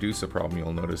does introduce a problem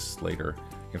you'll notice later.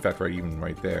 In fact,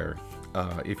 right there,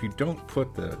 if you don't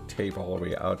put the tape all the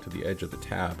way out to the edge of the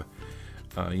tab,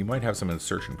 you might have some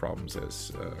insertion problems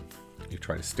as you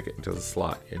try to stick it into the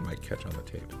slot. It might catch on the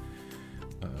tape.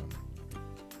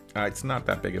 It's not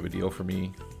that big of a deal for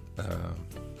me,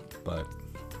 but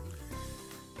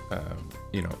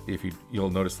you know, you'll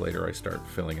notice later I start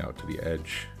filling out to the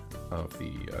edge of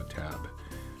the tab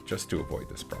just to avoid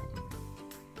this problem.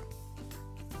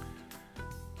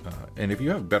 And if you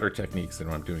have better techniques than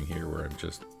what I'm doing here, where I'm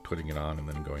just putting it on and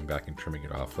then going back and trimming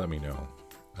it off, let me know.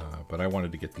 But I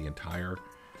wanted to get the entire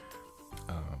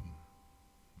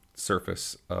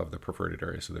surface of the perforated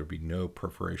area so there would be no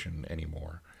perforation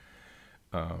anymore.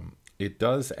 It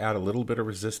does add a little bit of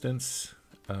resistance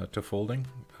to folding.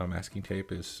 Masking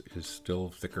tape is still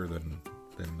thicker than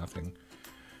nothing,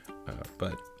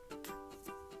 but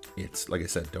it's, like I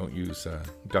said, don't use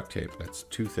duct tape. That's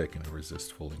too thick and it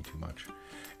resists folding too much.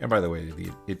 And by the way,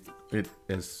 it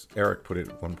as Eric put it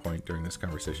at one point during this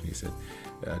conversation, he said,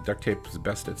 duct tape is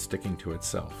best at sticking to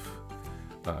itself,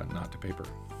 not to paper.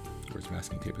 Whereas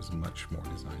masking tape is much more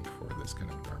designed for this kind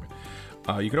of environment.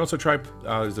 You can also try,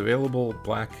 there's available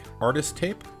black artist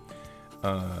tape.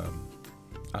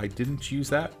 I didn't use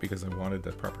that because I wanted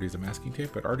the properties of masking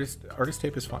tape, but artist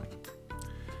tape is fine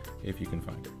if you can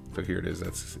find it. So here it is.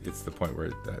 It's the point where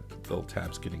that little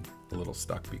tab's getting a little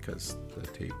stuck because the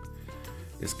tape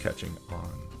is catching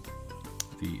on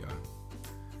the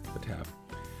tab.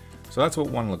 So that's what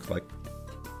one looks like.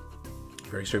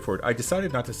 Very straightforward. I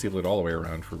decided not to seal it all the way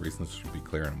around for reasons that will be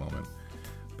clear in a moment,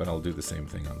 but I'll do the same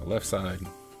thing on the left side.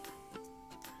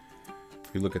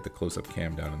 If you look at the close-up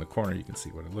cam down in the corner, you can see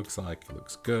what it looks like. It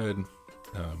looks good.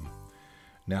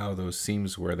 Now those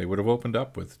seams where they would have opened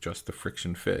up with just the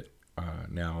friction fit,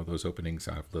 now those openings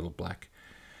have little black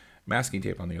masking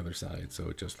tape on the other side, so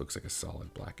it just looks like a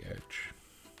solid black edge,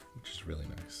 which is really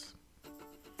nice.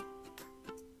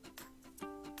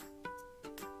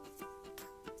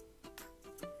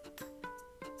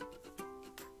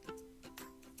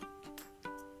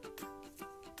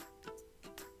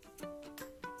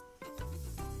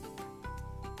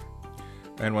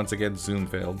 And once again, zoom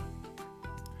failed,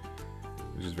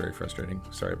 which is very frustrating.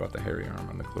 Sorry about the hairy arm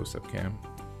on the close-up cam.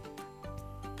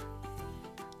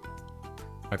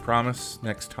 I promise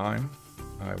next time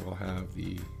I will have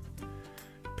the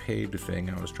paid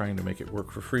thing. I was trying to make it work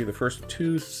for free. The first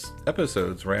 2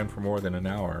 episodes ran for more than an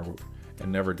hour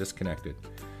and never disconnected.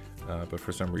 But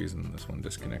for some reason, this one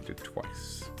disconnected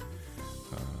twice.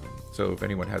 So if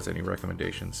anyone has any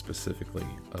recommendations specifically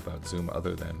about Zoom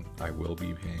other than I will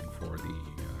be paying for the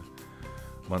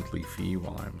monthly fee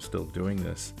while I'm still doing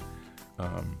this,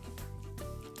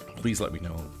 please let me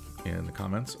know in the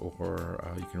comments, or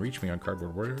you can reach me on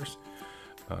Cardboard Warriors.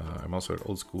 I'm also at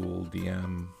Old School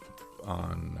DM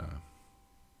on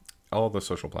all the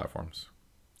social platforms.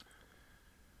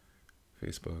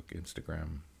 Facebook,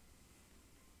 Instagram.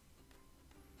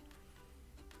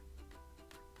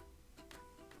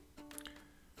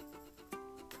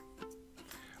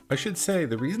 I should say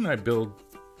the reason I build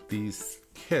these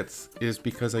kits is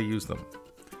because I use them.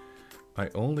 I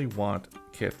only want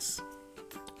kits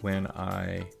when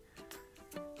I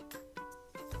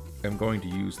am going to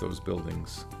use those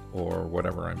buildings or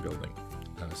whatever I'm building.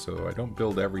 So I don't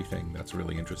build everything that's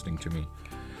really interesting to me.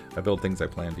 I build things I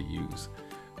plan to use.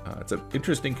 It's an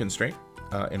interesting constraint,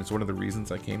 and it's one of the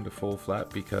reasons I came to full flat,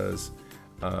 because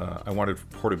I wanted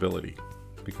portability,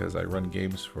 because I run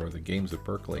games for the Games of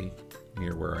Berkeley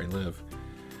near where I live,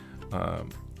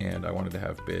 and I wanted to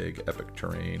have big epic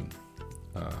terrain,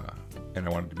 and I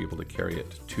wanted to be able to carry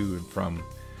it to and from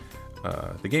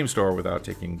the game store without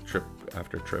taking trip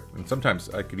after trip. And sometimes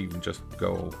I could even just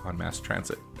go on mass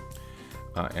transit,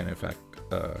 and in fact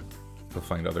you'll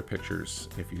find other pictures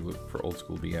if you look for Old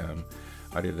School DM.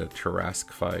 I did a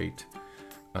Tarrasque fight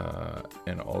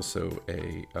and also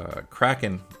a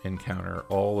Kraken encounter,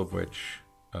 all of which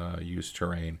used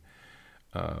terrain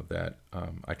that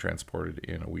I transported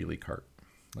in a wheelie cart,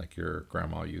 like your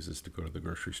grandma uses to go to the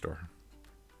grocery store.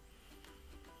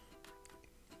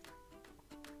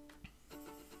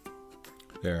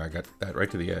 There, I got that right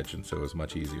to the edge, and so it was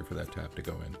much easier for that tab to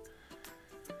go in.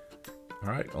 All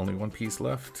right, only one piece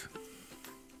left.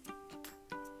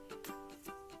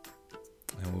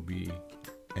 And we'll be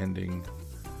ending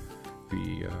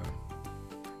the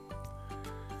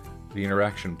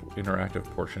interactive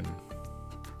portion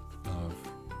of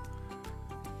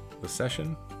the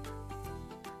session.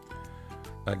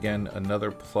 Again,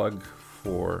 another plug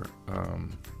for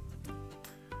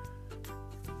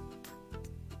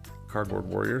Cardboard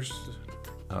Warriors.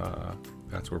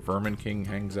 That's where Vermin King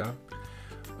hangs out.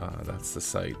 That's the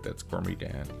site that Squirmy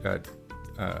Dad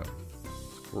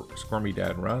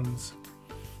runs.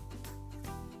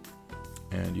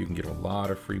 And you can get a lot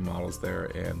of free models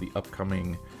there, and the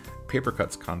upcoming Paper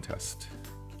Cuts contest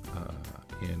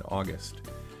in August,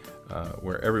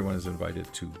 where everyone is invited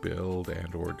to build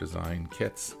and or design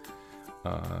kits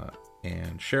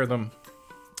and share them,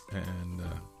 and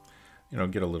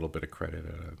get a little bit of credit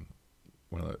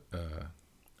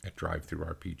at Drive-Thru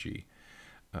RPG.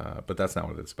 But that's not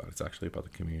what it's about. It's actually about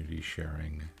the community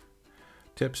sharing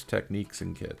tips, techniques,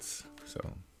 and kits.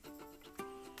 So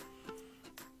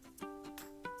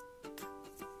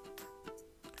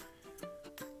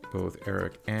both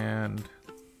Eric and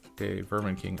Dave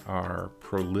Vermin King are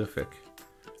prolific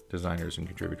designers and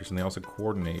contributors, and they also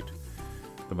coordinate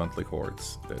the monthly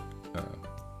hoards that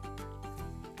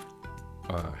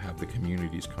have the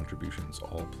community's contributions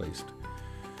all placed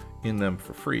in them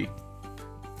for free,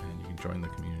 and you can join the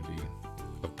community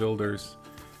of builders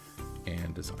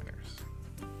and designers.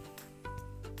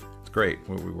 It's great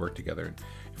when we work together.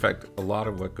 In fact, a lot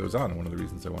of what goes on, and one of the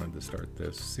reasons I wanted to start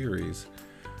this series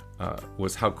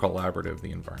was how collaborative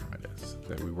the environment is,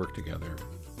 that we work together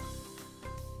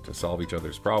to solve each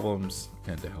other's problems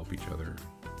and to help each other,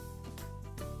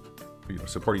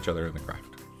 support each other in the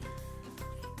craft.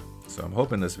 So I'm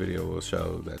hoping this video will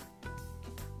show that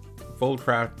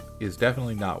Foldcraft is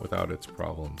definitely not without its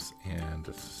problems,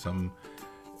 and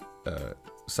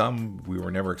some we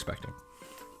were never expecting.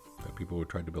 That people would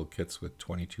try to build kits with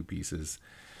 22 pieces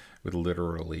with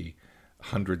literally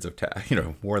hundreds of tabs,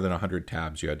 more than 100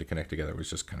 tabs you had to connect together. It was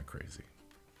just kind of crazy.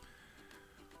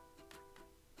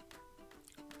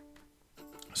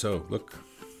 So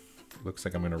looks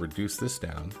like I'm going to reduce this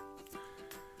down,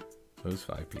 those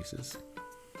 5 pieces.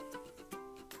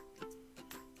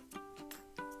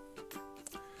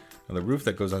 Now the roof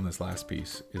that goes on this last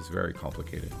piece is very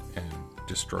complicated and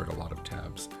destroyed a lot of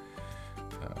tabs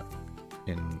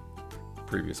in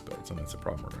previous builds, and that's a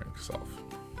problem we're going to solve.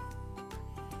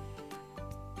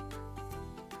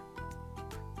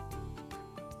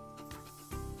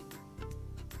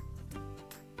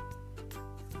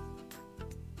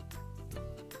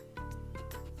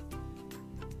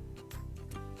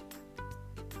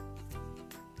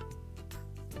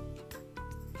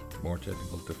 More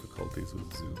technical difficulties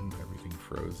with Zoom. Everything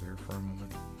froze there for a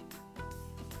moment.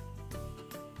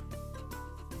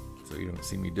 So you don't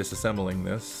see me disassembling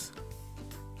this.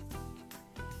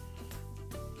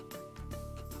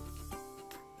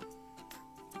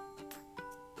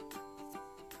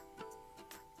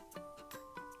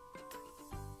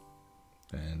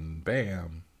 And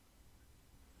bam.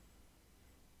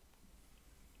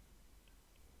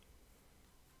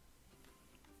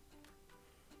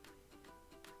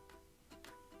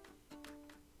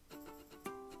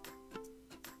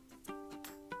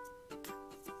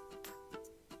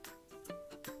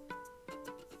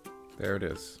 There it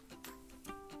is.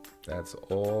 That's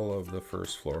all of the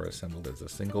first floor assembled as a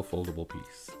single foldable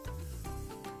piece.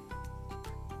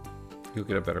 You'll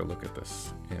get a better look at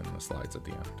this in the slides at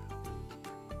the end.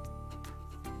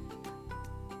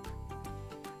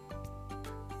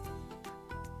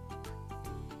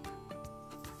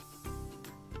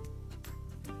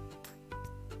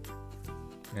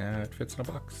 Yeah, it fits in a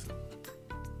box.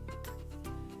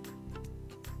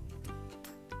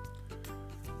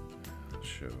 I'll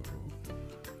show.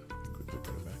 Quickly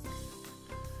put it back.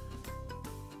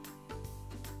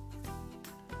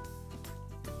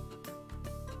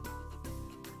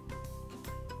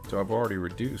 So I've already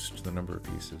reduced the number of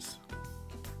pieces.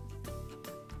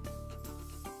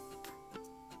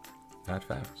 That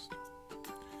fast.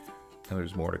 And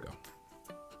there's more to go.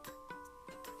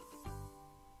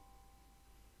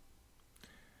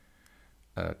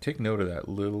 Take note of that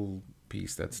little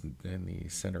piece that's in the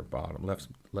center bottom,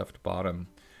 left bottom,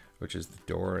 which is the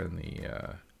door and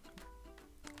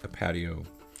the patio.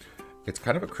 It's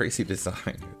kind of a crazy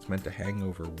design. It's meant to hang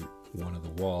over one of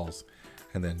the walls,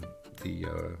 and then the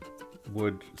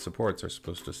wood supports are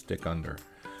supposed to stick under.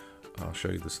 I'll show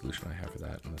you the solution I have for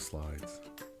that in the slides.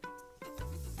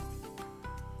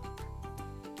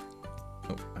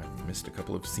 Oh, I missed a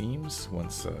couple of seams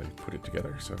once I put it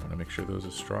together, so I want to make sure those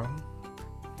are strong.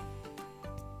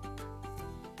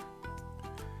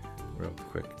 Real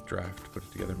quick draft, put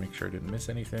it together, make sure I didn't miss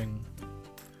anything.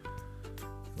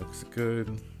 Looks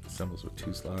good. Assembles with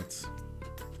 2 slots.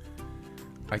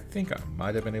 I think I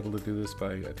might have been able to do this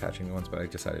by attaching the ones, but I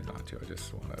decided not to. I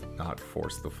just want to not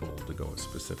force the fold to go a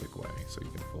specific way, so you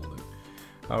can fold it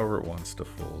however it wants to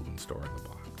fold and store in the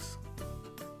box.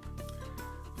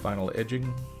 Final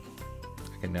edging.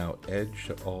 I can now edge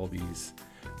all these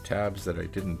tabs that I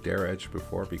didn't dare edge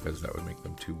before because that would make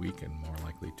them too weak and more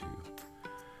likely to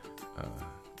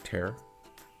tear.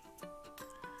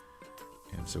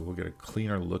 And so we'll get a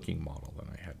cleaner looking model than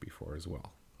I had before as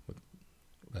well, with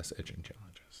less edging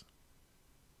challenges.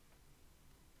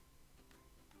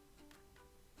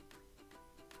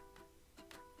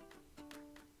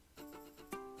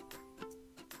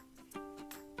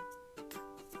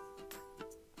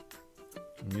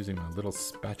 I'm using my little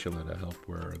spatula to help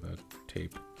where the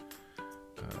tape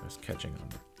is catching on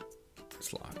the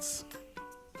slots.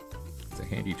 It's a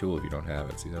handy tool if you don't have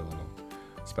it. See that little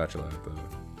spatula at the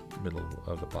middle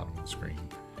of the bottom of the screen?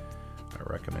 I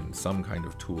recommend some kind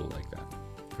of tool like that.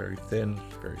 Very thin,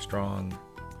 very strong,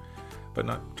 but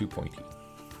not too pointy.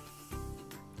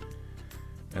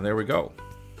 And there we go.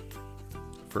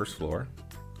 First floor,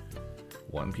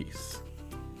 one piece.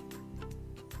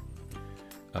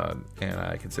 And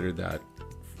I considered that,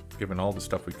 given all the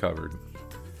stuff we covered,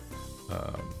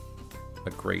 a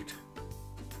great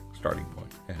starting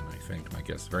point. And I thanked my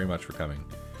guests very much for coming.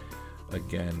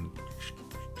 Again,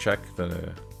 check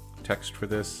the text for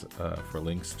this for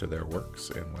links to their works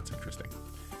and what's interesting.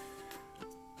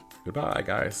 Goodbye,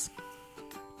 guys.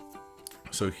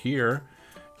 So here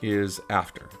is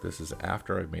after. This is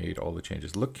after I've made all the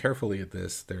changes. Look carefully at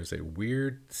this. There's a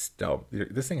weird stub.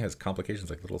 This thing has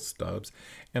complications like little stubs,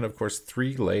 and of course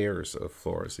 3 layers of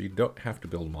floors. So you don't have to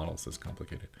build models this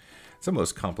complicated. It's the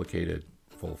most complicated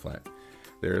full flat.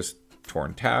 There's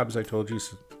torn tabs, I told you,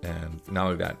 and not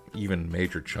only that, even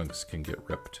major chunks can get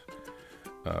ripped.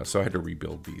 So I had to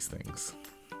rebuild these things.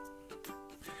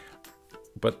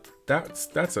 But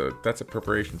that's a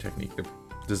preparation technique. The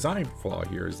design flaw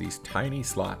here is these tiny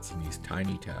slots and these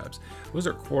tiny tabs. Those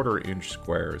are 1/4 inch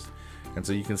squares, and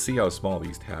so you can see how small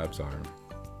these tabs are.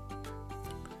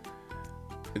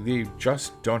 They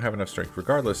just don't have enough strength,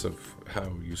 regardless of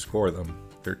how you score them.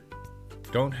 They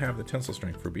don't have the tensile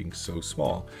strength for being so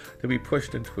small to be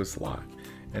pushed into a slot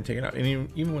and taken out. And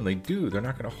even when they do, they're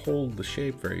not going to hold the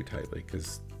shape very tightly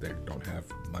because they don't have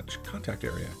much contact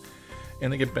area,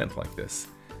 and they get bent like this.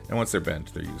 And once they're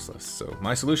bent, they're useless. So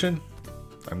my solution,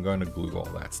 I'm going to glue all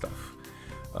that stuff.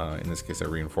 In this case, I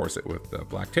reinforce it with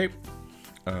black tape.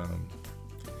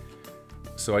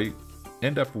 So I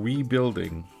end up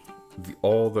rebuilding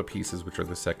all the pieces, which are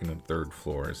the second and third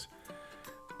floors.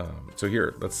 So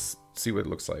here, let's see what it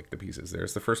looks like, the pieces.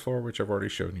 There's the first floor, which I've already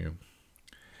shown you.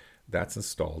 That's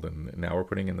installed, and now we're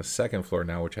putting in the second floor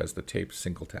now, which has the taped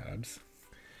single tabs.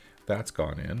 That's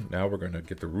gone in. Now we're going to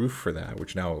get the roof for that,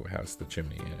 which now has the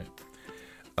chimney in it.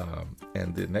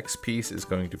 And the next piece is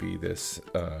going to be this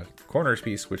corners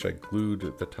piece, which I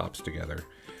glued the tops together.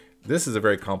 This is a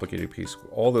very complicated piece.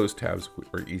 All those tabs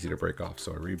were easy to break off,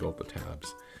 so I rebuilt the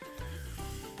tabs.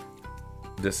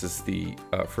 This is the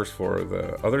first floor of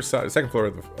the other side, second floor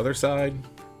of the other side.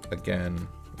 Again,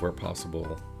 where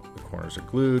possible, the corners are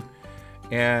glued.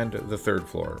 And the third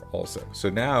floor also. So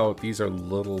now these are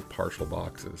little partial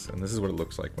boxes, and this is what it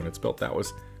looks like when it's built. That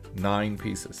was 9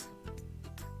 pieces.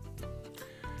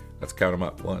 Let's count them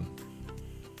up. 1,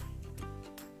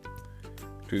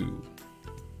 2,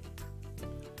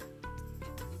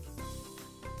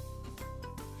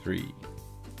 3,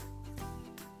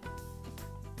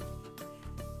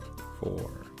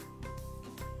 4,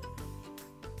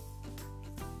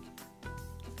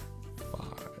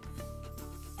 5,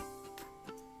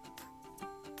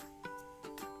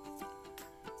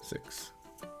 6,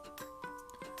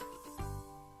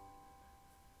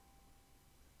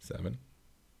 7,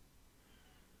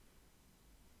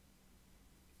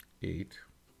 8,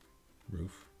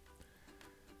 roof,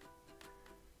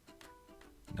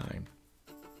 9.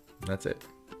 That's it.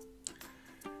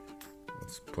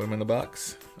 Let's put them in the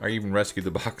box. I even rescued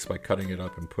the box by cutting it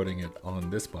up and putting it on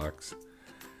this box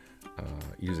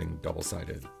using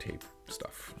double-sided tape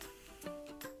stuff.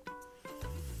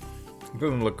 It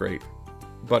doesn't look great,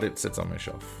 but it sits on my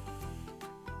shelf.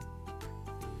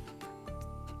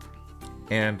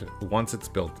 And once it's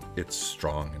built, it's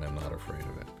strong, and I'm not afraid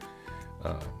of it.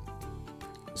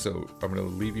 So I'm going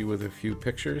to leave you with a few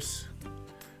pictures.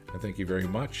 And thank you very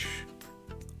much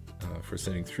for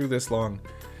sitting through this long.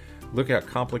 Look how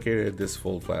complicated this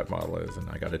full flat model is, and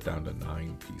I got it down to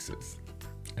 9 pieces.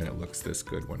 And it looks this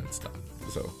good when it's done.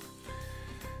 So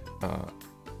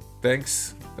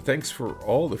thanks for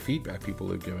all the feedback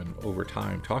people have given over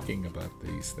time talking about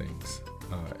these things.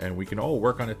 And we can all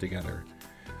work on it together.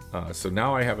 So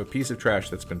now I have a piece of trash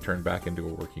that's been turned back into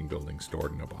a working building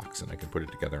stored in a box, and I can put it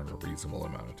together in a reasonable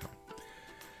amount of time.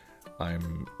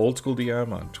 I'm Old School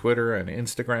DM on Twitter and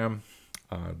Instagram.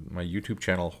 My YouTube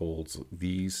channel holds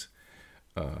these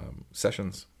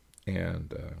sessions,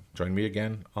 and join me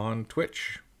again on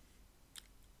Twitch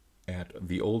at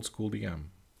the Old School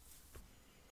DM.